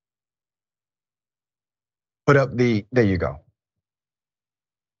 Put up there you go.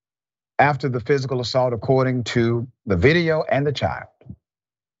 After the physical assault, according to the video and the child,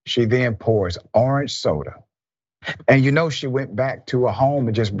 she then pours orange soda. And you know she went back to her home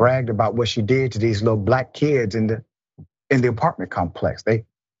and just bragged about what she did to these little black kids in the apartment complex. They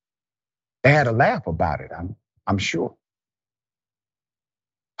had a laugh about it, I'm sure.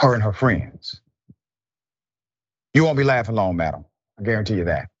 Her and her friends. You won't be laughing long, madam. I guarantee you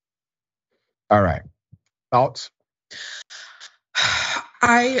that. All right. Thoughts?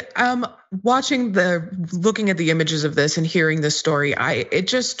 I am looking at the images of this and hearing this story. It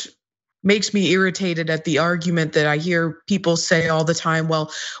just makes me irritated at the argument that I hear people say all the time.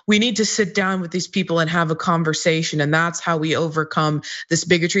 Well, we need to sit down with these people and have a conversation, and that's how we overcome this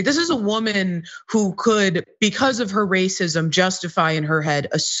bigotry. This is a woman who could, because of her racism, justify in her head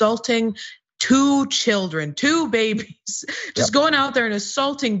assaulting 2 children, 2 babies, just going out there and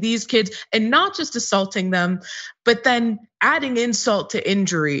assaulting these kids, and not just assaulting them, but then adding insult to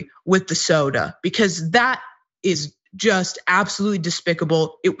injury with the soda, because that is just absolutely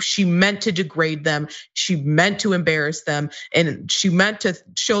despicable. She meant to degrade them. She meant to embarrass them, and she meant to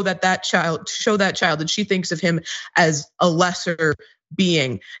show that child that she thinks of him as a lesser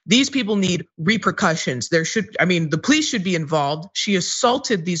being. These people need repercussions. The police should be involved. She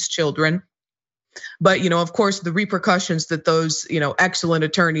assaulted these children. But of course, the repercussions that those excellent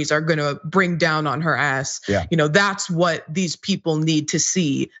attorneys are going to bring down on her ass. Yeah. That's what these people need to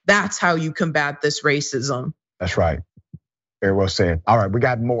see. That's how you combat this racism. That's right. Very well said. All right, we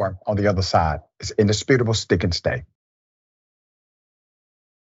got more on the other side. It's indisputable. Stick and stay.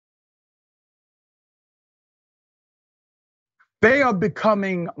 They are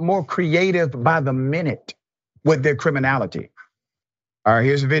becoming more creative by the minute with their criminality. All right,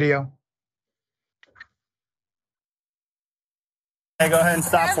 here's a video. Hey, go ahead and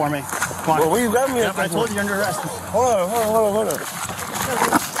stop for me. Come on. Well, where you got me? Yep, I told you you're under arrest. Hold on.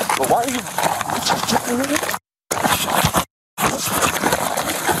 But why are you?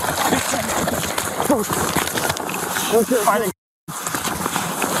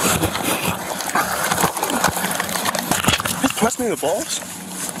 Just press me in the balls.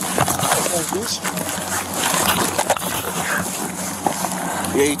 Like this.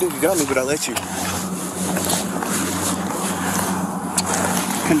 Yeah, you think you got me, but I let you.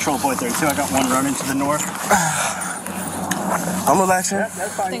 Control point 32. I got one running to the north. I'm relaxing. Yep,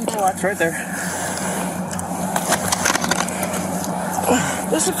 that's fine. You can relax right there.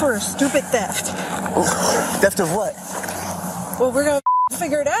 This is for a stupid theft. Theft of what? Well, we're gonna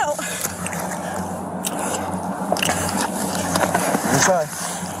figure it out. Inside.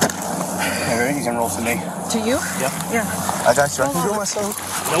 Alright, he's gonna roll to me. To you? Yeah. Yeah. I got you. I can do it myself.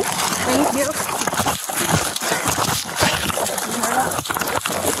 Nope. Thank you.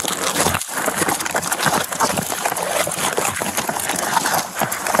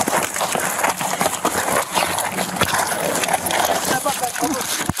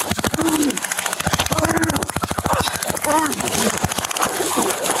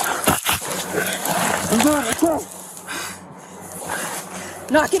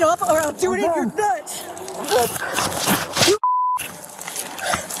 Knock it off or I'll do it in your nuts.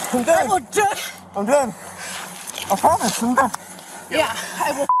 I'm done. I will do. I'm done. I promise, I'm done. Yeah,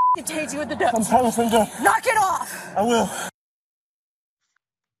 I will tase you with the nuts. I promise, I'm done. Knock it off. I will.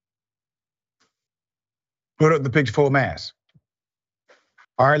 Put up the picture full mass.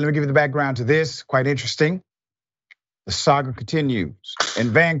 All right, let me give you the background to this. Quite interesting. The saga continues.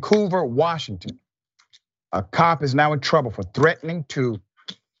 In Vancouver, Washington, a cop is now in trouble for threatening to,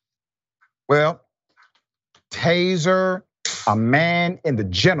 taser a man in the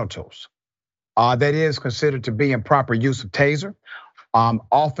genitals. That is considered to be improper use of taser.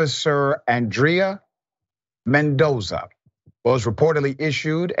 Officer Andrea Mendoza was reportedly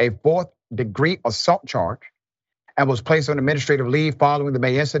issued a 4th-degree assault charge and was placed on administrative leave following the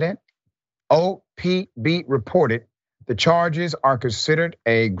May incident. OPB reported the charges are considered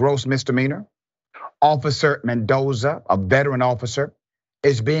a gross misdemeanor. Officer Mendoza, a veteran officer,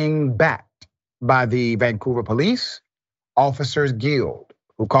 is being backed by the Vancouver Police Officers Guild,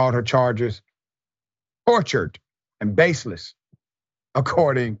 who called her charges tortured and baseless,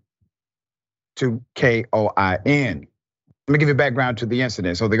 according to KOIN. Let me give you background to the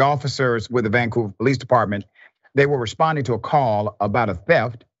incident. So the officers with the Vancouver Police Department, they were responding to a call about a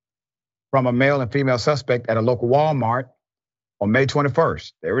theft from a male and female suspect at a local Walmart on May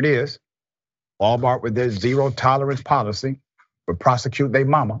 21st. There it is. Walmart, with their zero tolerance policy, would prosecute their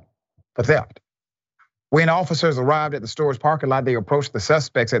mama for theft. When officers arrived at the store's parking lot, they approached the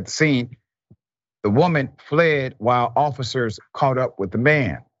suspects at the scene. The woman fled while officers caught up with the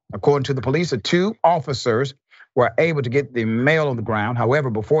man. According to the police, the two officers were able to get the male on the ground. However,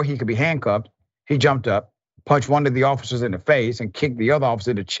 before he could be handcuffed, he jumped up, punched one of the officers in the face, and kicked the other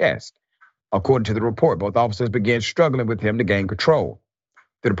officer in the chest. According to the report, both officers began struggling with him to gain control.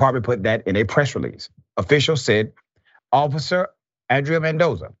 The department put that in a press release. Officials said Officer Andrea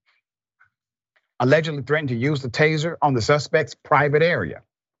Mendoza allegedly threatened to use the taser on the suspect's private area.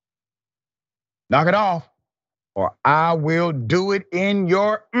 Knock it off, or I will do it in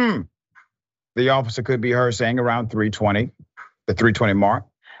your The officer could be heard saying around the 320 mark.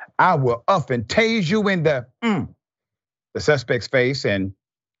 I will up and tase you in the The suspect's face and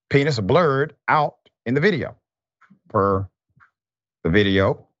penis are blurred out in the video. Per the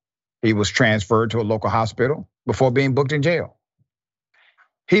video, he was transferred to a local hospital before being booked in jail.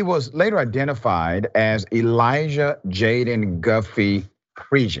 He was later identified as Elijah Jaden Guffey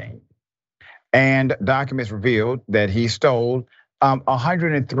Prejean. And documents revealed that he stole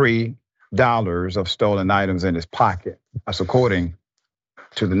 $103 of stolen items in his pocket. That's according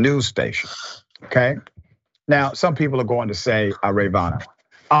to the news station, okay? Now, some people are going to say, Rayvana,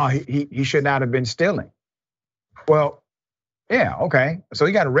 he should not have been stealing. Well, yeah, okay. So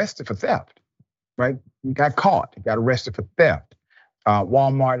he got arrested for theft, right? He got caught, he got arrested for theft.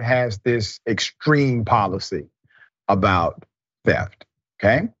 Walmart has this extreme policy about theft,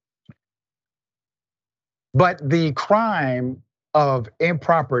 okay? But the crime of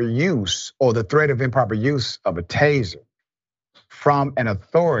improper use or the threat of improper use of a taser from an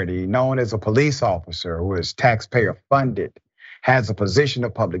authority known as a police officer who is taxpayer funded, has a position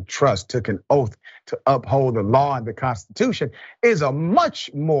of public trust, took an oath to uphold the law and the Constitution, is a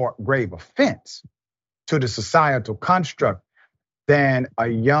much more grave offense to the societal construct than a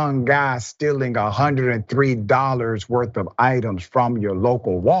young guy stealing $103 worth of items from your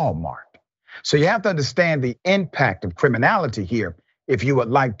local Walmart. So you have to understand the impact of criminality here if you would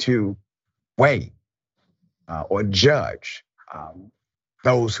like to weigh or judge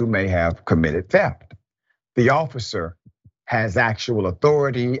those who may have committed theft. The officer has actual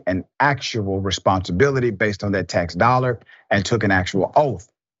authority and actual responsibility based on that tax dollar and took an actual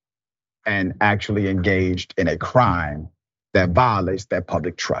oath and actually engaged in a crime that violates that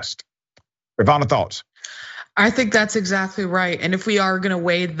public trust. Ravana, thoughts? I think that's exactly right. And if we are going to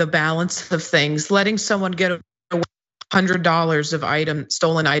weigh the balance of things, letting someone get away $100 of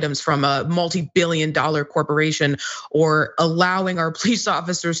stolen items from a multi-billion-dollar corporation, or allowing our police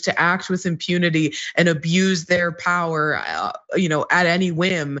officers to act with impunity and abuse their power, at any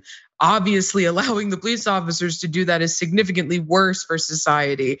whim. Obviously, allowing the police officers to do that is significantly worse for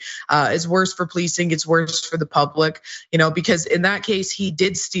society. It's worse for policing. It's worse for the public. Because in that case, he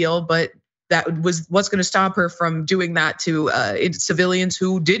did steal, but that was what's going to stop her from doing that to civilians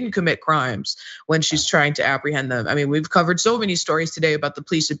who didn't commit crimes when she's trying to apprehend them. I mean, we've covered so many stories today about the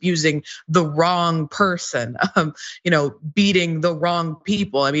police abusing the wrong person, beating the wrong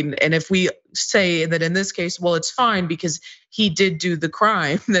people. I mean, and if we say that in this case, well, it's fine because he did do the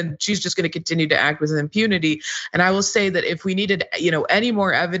crime, then she's just going to continue to act with impunity. And I will say that if we needed, any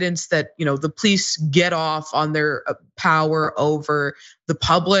more evidence that, the police get off on their power over the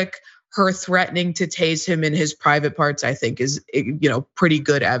public, her threatening to tase him in his private parts, I think is, pretty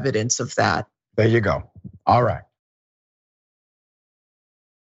good evidence of that. There you go. All right.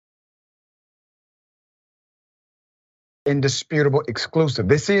 Indisputable exclusive.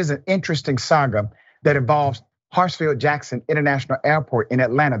 This is an interesting saga that involves Hartsfield-Jackson International Airport in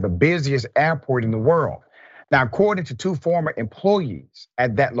Atlanta, the busiest airport in the world. Now, according to two former employees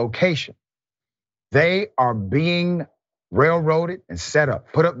at that location, they are being railroaded and set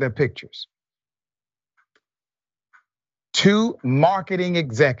up, put up their pictures. Two marketing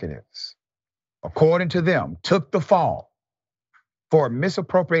executives, according to them, took the fall for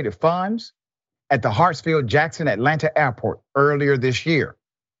misappropriated funds at the Hartsfield-Jackson Atlanta Airport earlier this year.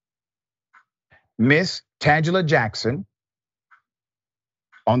 Miss Tangela Jackson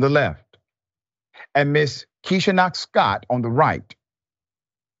on the left and Miss Keisha Knox Scott on the right.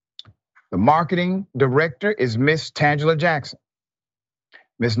 The marketing director is Miss Tangela Jackson.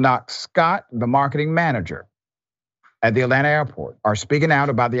 Miss Knox Scott, the marketing manager at the Atlanta airport, are speaking out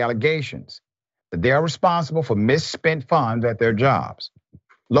about the allegations that they are responsible for misspent funds at their jobs.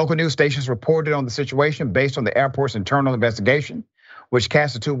 Local news stations reported on the situation based on the airport's internal investigation, which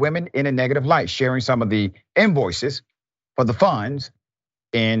cast the two women in a negative light, sharing some of the invoices for the funds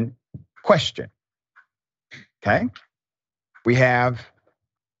in question. Okay, we have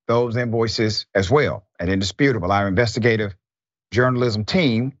those invoices as well, and indisputable. Our investigative journalism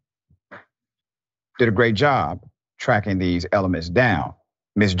team did a great job tracking these elements down.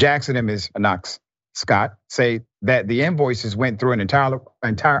 Ms. Jackson and Ms. Knox Scott say that the invoices went through an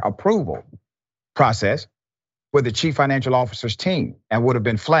entire approval process with the chief financial officer's team and would have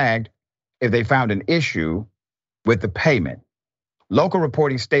been flagged if they found an issue with the payment. Local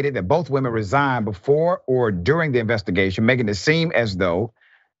reporting stated that both women resigned before or during the investigation, making it seem as though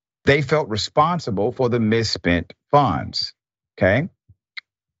they felt responsible for the misspent funds. Okay.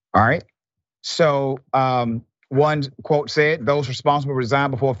 All right. So one quote said, those responsible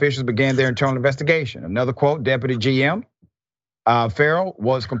resigned before officials began their internal investigation. Another quote, Deputy GM Farrell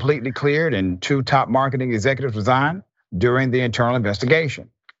was completely cleared and 2 top marketing executives resigned during the internal investigation.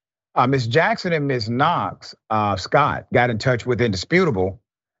 Ms. Jackson and Ms. Knox Scott got in touch with Indisputable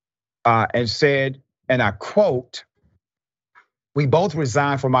and said, and I quote, "We both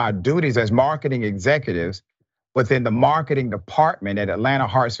resigned from our duties as marketing executives within the marketing department at Atlanta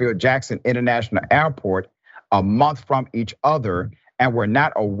Hartsfield-Jackson International Airport a month from each other and were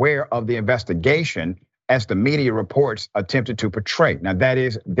not aware of the investigation as the media reports attempted to portray." Now that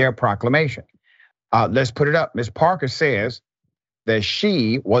is their proclamation. Let's put it up. Ms. Parker says that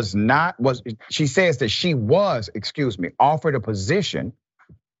she was offered a position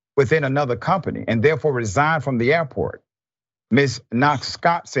within another company and therefore resigned from the airport. Ms. Knox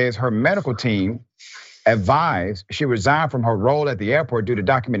Scott says her medical team advised she resigned from her role at the airport due to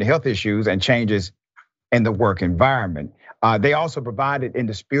documented health issues and changes in the work environment. They also provided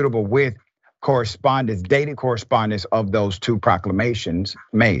Indisputable with dated correspondence of those 2 proclamations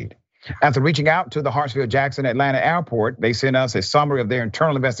made. After reaching out to the Hartsfield-Jackson Atlanta Airport, they sent us a summary of their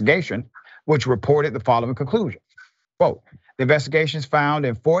internal investigation, which reported the following conclusion. Quote, the investigations found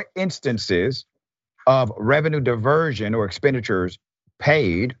in 4 instances of revenue diversion or expenditures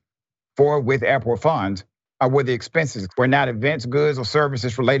paid for with airport funds where the expenses were not events, goods, or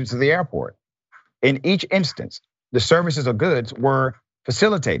services related to the airport. In each instance, the services or goods were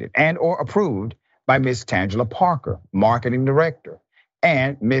facilitated and or approved by Ms. Tangela Parker, marketing director,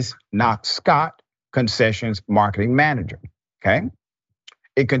 and Ms. Knox Scott, concessions marketing manager, okay?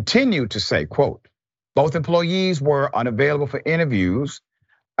 It continued to say, quote, both employees were unavailable for interviews.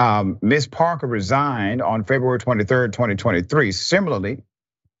 Ms. Parker resigned on February 23rd, 2023. Similarly,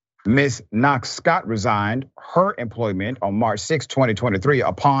 Ms. Knox Scott resigned her employment on March 6, 2023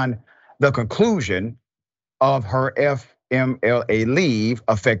 upon the conclusion of her FMLA leave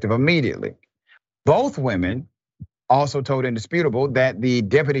effective immediately. Both women also told Indisputable that the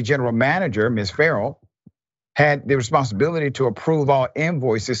deputy general manager, Ms. Farrell, had the responsibility to approve all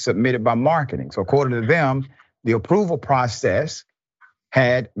invoices submitted by marketing. So according to them, the approval process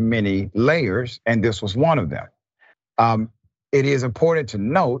had many layers, and this was one of them. It is important to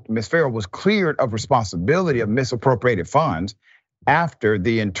note Ms. Farrell was cleared of responsibility of misappropriated funds after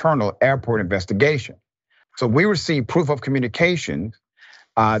the internal airport investigation. So we received proof of communication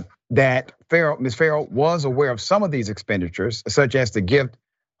that Ms. Farrell was aware of some of these expenditures, such as the gift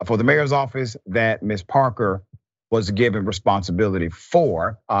for the mayor's office that Ms. Parker was given responsibility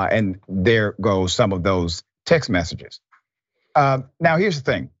for, and there goes some of those text messages. Now here's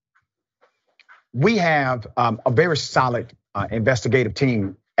the thing. We have a very solid investigative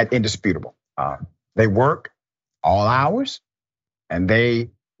team at Indisputable. They work all hours and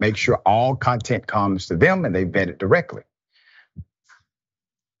they make sure all content comes to them and they vet it directly.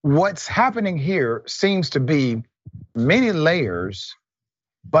 What's happening here seems to be many layers,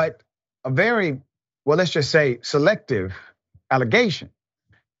 but a very, well, let's just say selective allegation.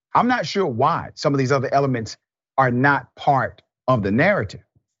 I'm not sure why some of these other elements are not part of the narrative,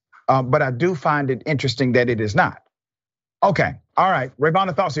 but I do find it interesting that it is not. Okay, all right,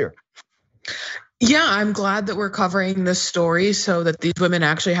 Rayvana, thoughts here? Yeah, I'm glad that we're covering this story so that these women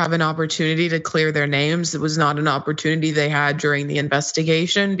actually have an opportunity to clear their names. It was not an opportunity they had during the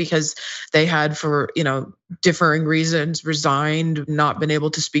investigation because they had, for differing reasons, resigned, not been able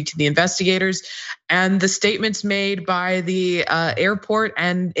to speak to the investigators. And the statements made by the airport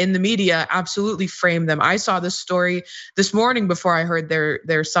and in the media absolutely frame them. I saw this story this morning before I heard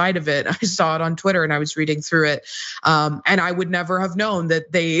their side of it. I saw it on Twitter and I was reading through it. And I would never have known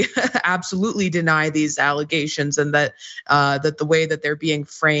that they absolutely deny these allegations and that the way that they're being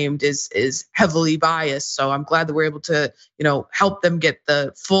framed is heavily biased. So I'm glad that we're able to help them get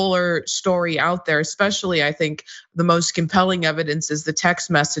the fuller story out there. Especially, I think the most compelling evidence is the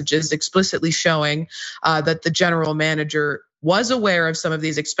text messages explicitly showing that the general manager was aware of some of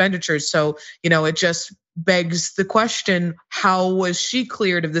these expenditures. So, it just begs the question, how was she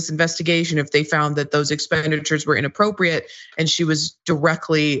cleared of this investigation if they found that those expenditures were inappropriate and she was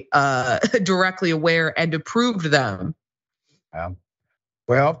directly aware and approved them?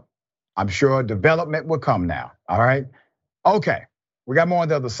 Well, I'm sure development will come now, all right? Okay, we got more on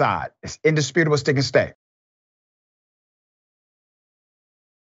the other side. It's indisputable, stick and stay.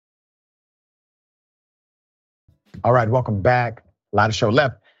 All right, welcome back. A lot of show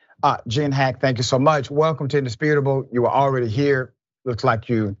left. Jen Hack, thank you so much. Welcome to Indisputable. You were already here. Looks like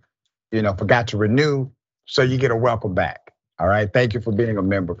you forgot to renew, so you get a welcome back. All right, thank you for being a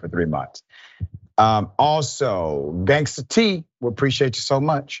member for 3 months. Also, Gangsta T, we appreciate you so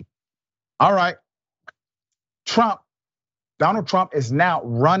much. All right, Donald Trump is now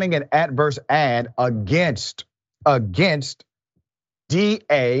running an adverse ad against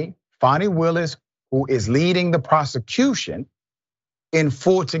DA Fani Willis, who is leading the prosecution in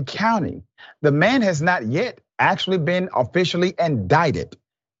Fulton County. The man has not yet actually been officially indicted.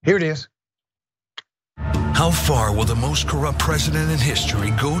 Here it is. How far will the most corrupt president in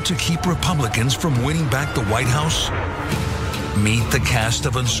history go to keep Republicans from winning back the White House? Meet the cast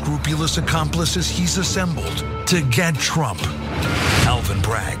of unscrupulous accomplices he's assembled to get Trump. Alvin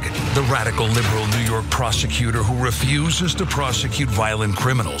Bragg, the radical liberal New York prosecutor who refuses to prosecute violent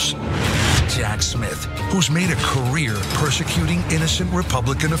criminals. Jack Smith, who's made a career persecuting innocent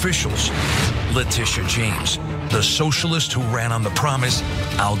Republican officials. Letitia James, the socialist who ran on the promise,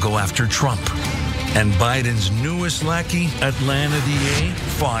 "I'll go after Trump." And Biden's newest lackey, Atlanta DA,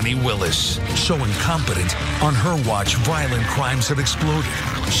 Fani Willis. So incompetent, on her watch, violent crimes have exploded.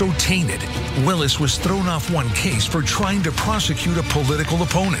 So tainted, Willis was thrown off one case for trying to prosecute a political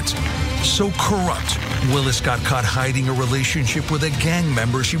opponent. So corrupt, Willis got caught hiding a relationship with a gang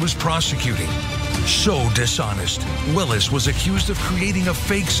member she was prosecuting. So dishonest, Willis was accused of creating a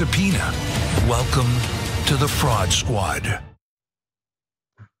fake subpoena. Welcome to the fraud squad.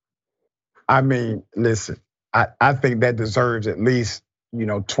 I mean, listen, I think that deserves at least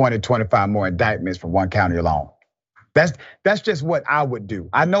 20, 25 more indictments from one county alone. That's just what I would do.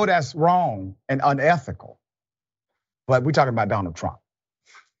 I know that's wrong and unethical, but we're talking about Donald Trump.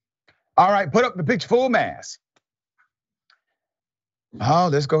 All right, put up the picture full mass. Oh,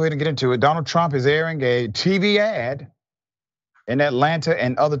 let's go ahead and get into it. Donald Trump is airing a TV ad in Atlanta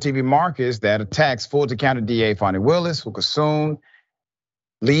and other TV markets that attacks Fulton County DA Fani Willis, who could soon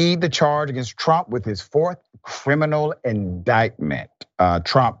lead the charge against Trump with his fourth criminal indictment. The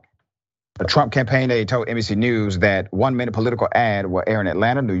Trump campaign aide told NBC News that 1 minute political ad will air in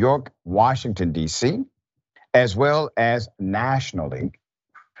Atlanta, New York, Washington, D.C., as well as nationally.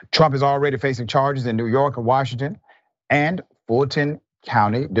 Trump is already facing charges in New York and Washington, and Fulton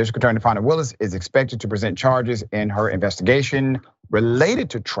County District Attorney Fani Willis is expected to present charges in her investigation related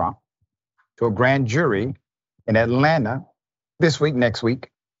to Trump to a grand jury in Atlanta this week, next week.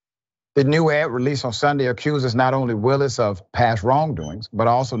 The new ad released on Sunday accuses not only Willis of past wrongdoings, but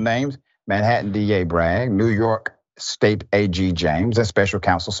also names Manhattan DA Bragg, New York State AG James, and Special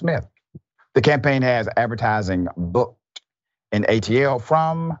Counsel Smith. The campaign has advertising booked in ATL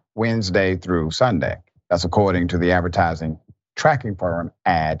from Wednesday through Sunday. That's according to the advertising tracking firm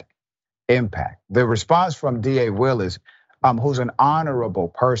Ad Impact. The response from DA Willis, who's an honorable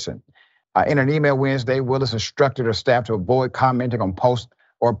person, in an email Wednesday, Willis instructed her staff to avoid commenting on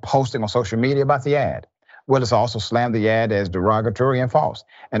posting on social media about the ad. Willis also slammed the ad as derogatory and false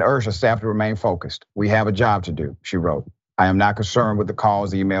and urged her staff to remain focused. "We have a job to do," she wrote. "I am not concerned with the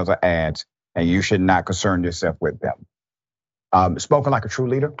calls, emails, or ads, and you should not concern yourself with them." Spoken like a true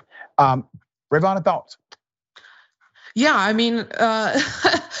leader. Rayvon, thoughts? Yeah, I mean,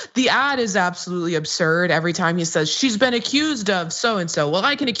 the ad is absolutely absurd. Every time he says she's been accused of so and so, well,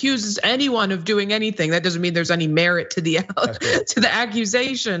 I can accuse anyone of doing anything. That doesn't mean there's any merit to the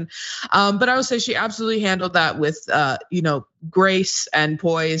accusation. But I would say she absolutely handled that with grace and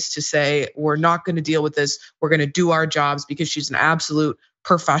poise to say we're not going to deal with this. We're going to do our jobs because she's an absolute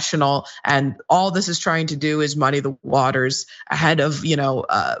professional, and all this is trying to do is muddy the waters ahead of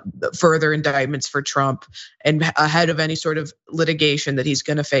further indictments for Trump and ahead of any sort of litigation that he's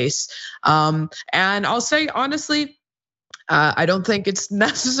going to face. And I'll say honestly, I don't think it's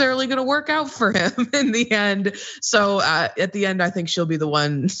necessarily going to work out for him in the end. So at the end, I think she'll be the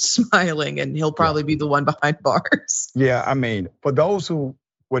one smiling, and he'll probably be the one behind bars. Yeah, I mean, for those who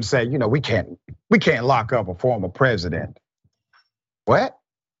would say, we can't lock up a former president. What?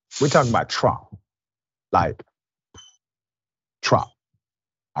 We're talking about Trump, like Trump,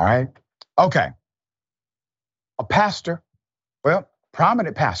 all right? Okay, a pastor,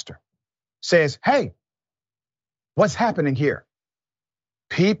 prominent pastor says, hey, what's happening here?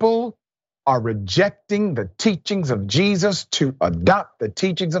 People are rejecting the teachings of Jesus to adopt the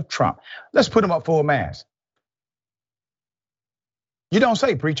teachings of Trump. Let's put them up full mass. You don't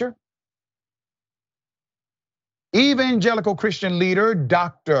say, preacher. Evangelical Christian leader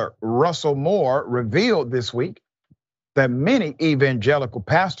Dr. Russell Moore revealed this week that many evangelical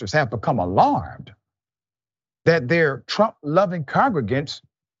pastors have become alarmed that their Trump-loving congregants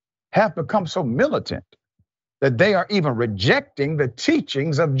have become so militant that they are even rejecting the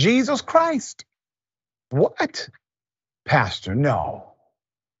teachings of Jesus Christ. What? Pastor, no.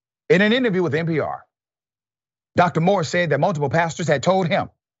 In an interview with NPR, Dr. Moore said that multiple pastors had told him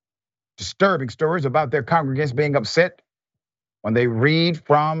disturbing stories about their congregants being upset when they read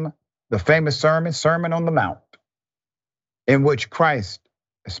from the famous Sermon on the Mount, in which Christ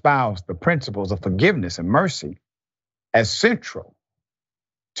espoused the principles of forgiveness and mercy as central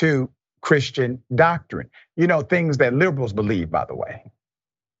to Christian doctrine. You know, things that liberals believe, by the way.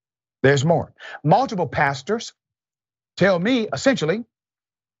 There's more. Multiple pastors tell me essentially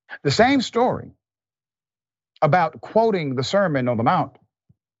the same story about quoting the Sermon on the Mount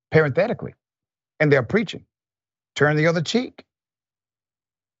parenthetically in their preaching. Turn the other cheek.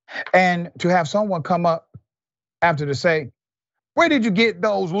 And to have someone come up after to say, where did you get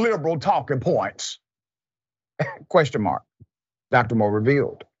those liberal talking points? Question mark. Dr. Moore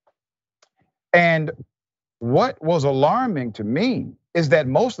revealed. And what was alarming to me is that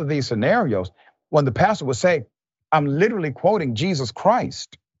most of these scenarios, when the pastor would say, I'm literally quoting Jesus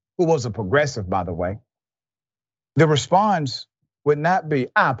Christ, who was a progressive, by the way, the response would not be,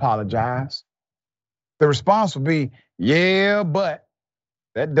 I apologize. The response would be, yeah, but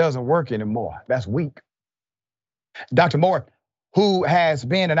that doesn't work anymore. That's weak. Dr. Moore, who has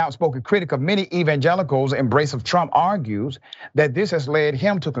been an outspoken critic of many evangelicals' embrace of Trump, argues that this has led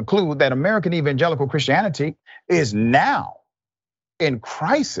him to conclude that American evangelical Christianity is now in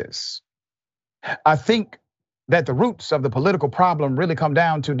crisis. I think that the roots of the political problem really come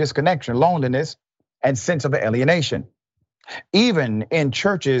down to disconnection, loneliness, and sense of alienation. Even in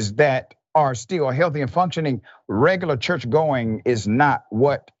churches that are still healthy and functioning, regular church going is not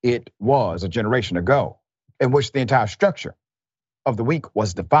what it was a generation ago, in which the entire structure of the week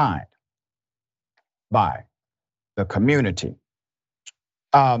was defined by the community.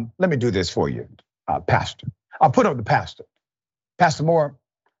 Let me do this for you, Pastor. I'll put up the pastor. Pastor Moore,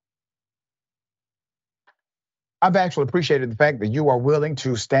 I've actually appreciated the fact that you are willing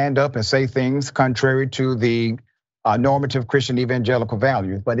to stand up and say things contrary to the normative Christian evangelical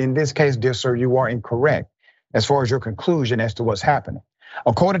values. But in this case, dear sir, you are incorrect as far as your conclusion as to what's happening.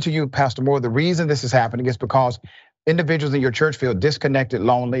 According to you, Pastor Moore, the reason this is happening is because individuals in your church feel disconnected,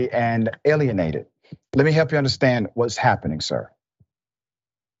 lonely, and alienated. Let me help you understand what's happening, sir.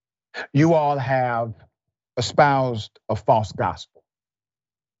 You all have espoused a false gospel.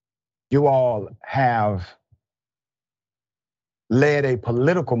 You all have led a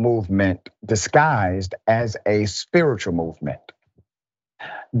political movement disguised as a spiritual movement.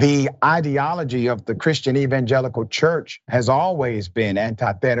 The ideology of the Christian evangelical church has always been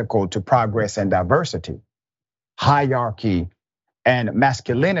antithetical to progress and diversity. Hierarchy and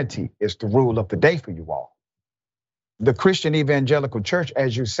masculinity is the rule of the day for you all. The Christian evangelical church,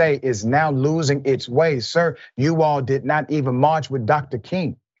 as you say, is now losing its way. Sir, you all did not even march with Dr.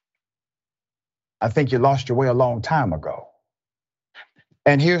 King. I think you lost your way a long time ago.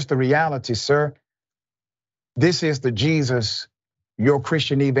 And here's the reality, sir. This is the Jesus your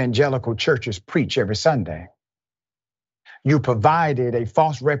Christian evangelical churches preach every Sunday. You provided a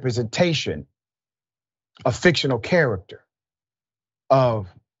false representation, a fictional character of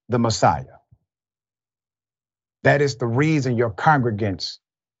the Messiah. That is the reason your congregants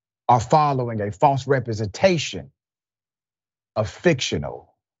are following a false representation of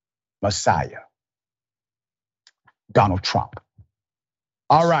fictional Messiah, Donald Trump.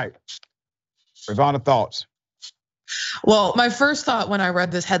 All right, Ravonna, thoughts? Well, my first thought when I read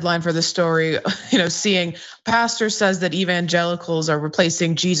this headline for this story, seeing pastor says that evangelicals are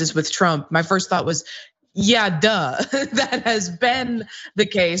replacing Jesus with Trump, my first thought was, yeah, duh, that has been the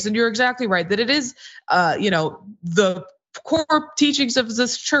case. And you're exactly right that it is, the core teachings of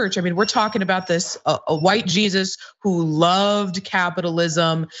this church. I mean, we're talking about this, a white Jesus who loved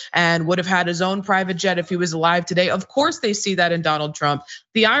capitalism and would have had his own private jet if he was alive today. Of course, they see that in Donald Trump.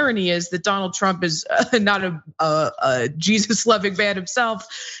 The irony is that Donald Trump is not a Jesus-loving man himself.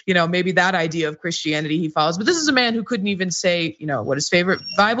 Maybe that idea of Christianity he follows. But this is a man who couldn't even say, what his favorite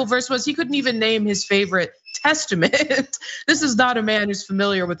Bible verse was. He couldn't even name his favorite testament. This is not a man who's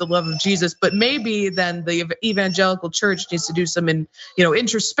familiar with the love of Jesus, but maybe then the evangelical church needs to do some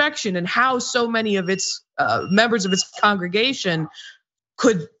introspection in how so many of its members of its congregation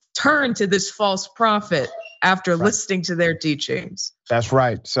could turn to this false prophet after listening to their teachings. That's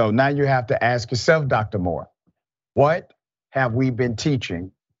right. So now you have to ask yourself, Dr. Moore, what have we been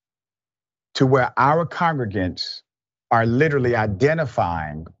teaching to where our congregants are literally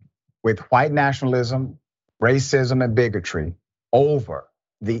identifying with white nationalism, racism, and bigotry over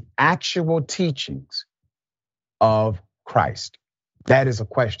the actual teachings of Christ? That is a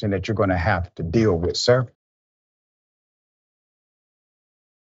question that you're going to have to deal with, sir.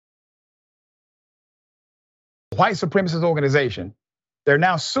 White supremacist organization, they're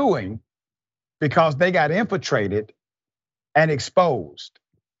now suing because they got infiltrated and exposed.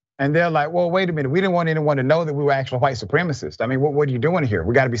 And they're like, well, wait a minute, we didn't want anyone to know that we were actual white supremacists. I mean, what are you doing here?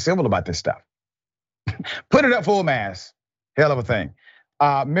 We got to be civil about this stuff. Put it up full mass, hell of a thing.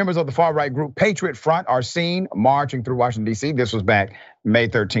 Members of the far-right group Patriot Front are seen marching through Washington, D.C. This was back May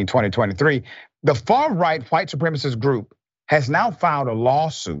 13, 2023. The far-right white supremacist group has now filed a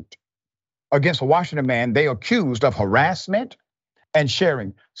lawsuit against a Washington man they accused of harassment and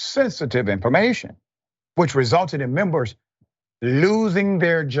sharing sensitive information, which resulted in members losing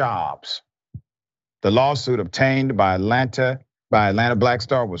their jobs. The lawsuit obtained by Atlanta Black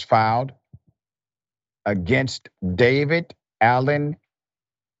Star was filed against David Allen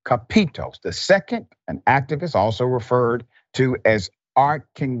Capitos II, an activist also referred to as Art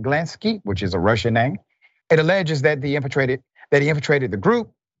Kinglansky, which is a Russian name. It alleges that he infiltrated the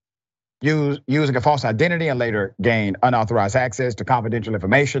group using a false identity and later gained unauthorized access to confidential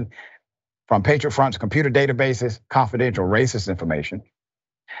information from Patriot Front's computer databases, confidential racist information,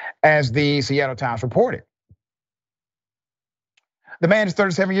 as the Seattle Times reported. The man is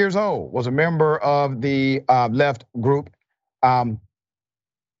 37 years old, was a member of the left group.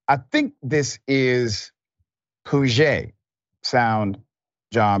 I think this is Puget Sound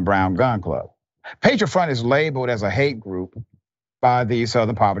John Brown Gun Club. Patriot Front is labeled as a hate group by the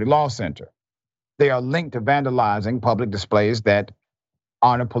Southern Poverty Law Center. They are linked to vandalizing public displays that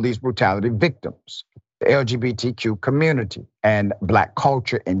honor police brutality victims, the LGBTQ community, and Black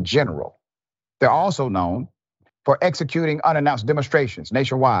culture in general. They're also known for executing unannounced demonstrations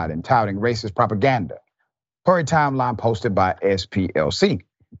nationwide and touting racist propaganda, per a timeline posted by SPLC.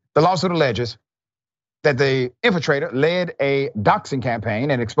 The lawsuit alleges that the infiltrator led a doxing campaign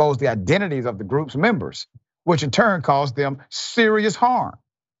and exposed the identities of the group's members, which in turn caused them serious harm,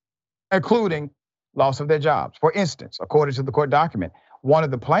 including loss of their jobs. For instance, according to the court document, one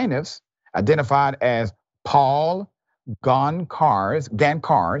of the plaintiffs, identified as Paul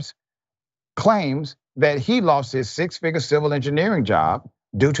Gankars, claims that he lost his six-figure civil engineering job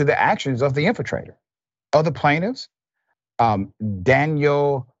due to the actions of the infiltrator. Other plaintiffs,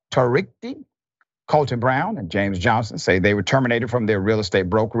 Daniel Torikti, Colton Brown, and James Johnson, say they were terminated from their real estate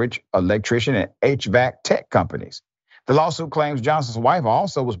brokerage, electrician, and HVAC tech companies. The lawsuit claims Johnson's wife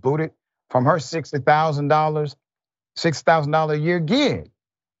also was booted from her $60,000 a year gig.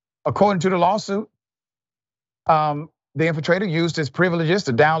 According to the lawsuit, the infiltrator used his privileges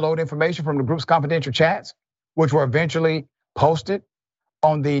to download information from the group's confidential chats, which were eventually posted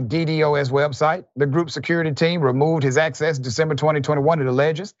on the DDoS website. The group's security team removed his access in December 2021. It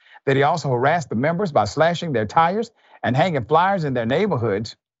alleges that he also harassed the members by slashing their tires and hanging flyers in their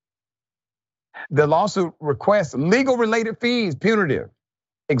neighborhoods. The lawsuit requests legal-related fees, punitive,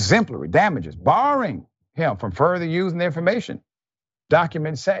 exemplary damages, barring him from further using the information,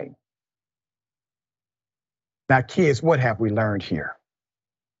 documents say. Now, kids, what have we learned here?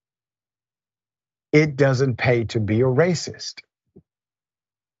 It doesn't pay to be a racist.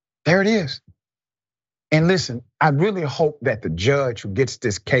 There it is. And listen, I really hope that the judge who gets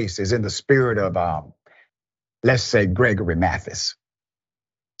this case is in the spirit of, let's say, Gregory Mathis.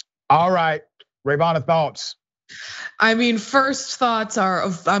 All right, Rayvana, thoughts? I mean, first thoughts are,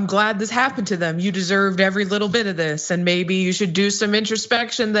 I'm glad this happened to them. You deserved every little bit of this. And maybe you should do some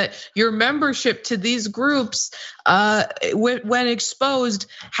introspection that your membership to these groups, when exposed,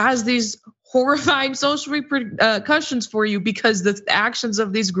 has these horrifying social repercussions for you, because the actions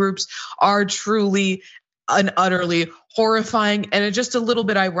of these groups are truly and utterly horrifying, and it's just a little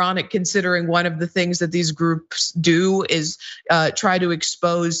bit ironic considering one of the things that these groups do is try to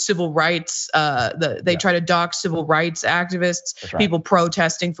expose civil rights. They try to dox civil rights activists, people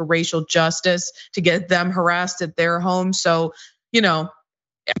protesting for racial justice, to get them harassed at their home. So,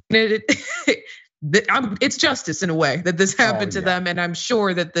 it's justice in a way that this happened to them, and I'm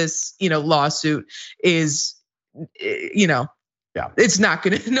sure that this, lawsuit is, it's not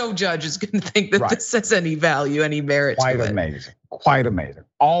gonna. No judge is gonna think that this has any value, any merit. Quite amazing, quite amazing.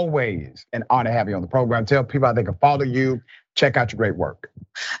 Always an honor to have you on the program. Tell people how they can follow you. Check out your great work.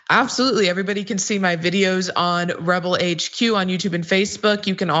 Absolutely. Everybody can see my videos on Rebel HQ on YouTube and Facebook.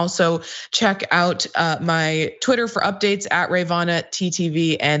 You can also check out my Twitter for updates at Rayvana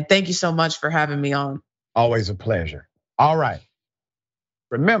TTV. And thank you so much for having me on. Always a pleasure. All right.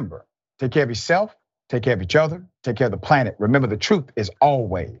 Remember Take care of yourself, take care of each other, take care of the planet. Remember, the truth is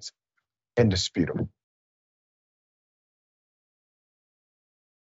always indisputable.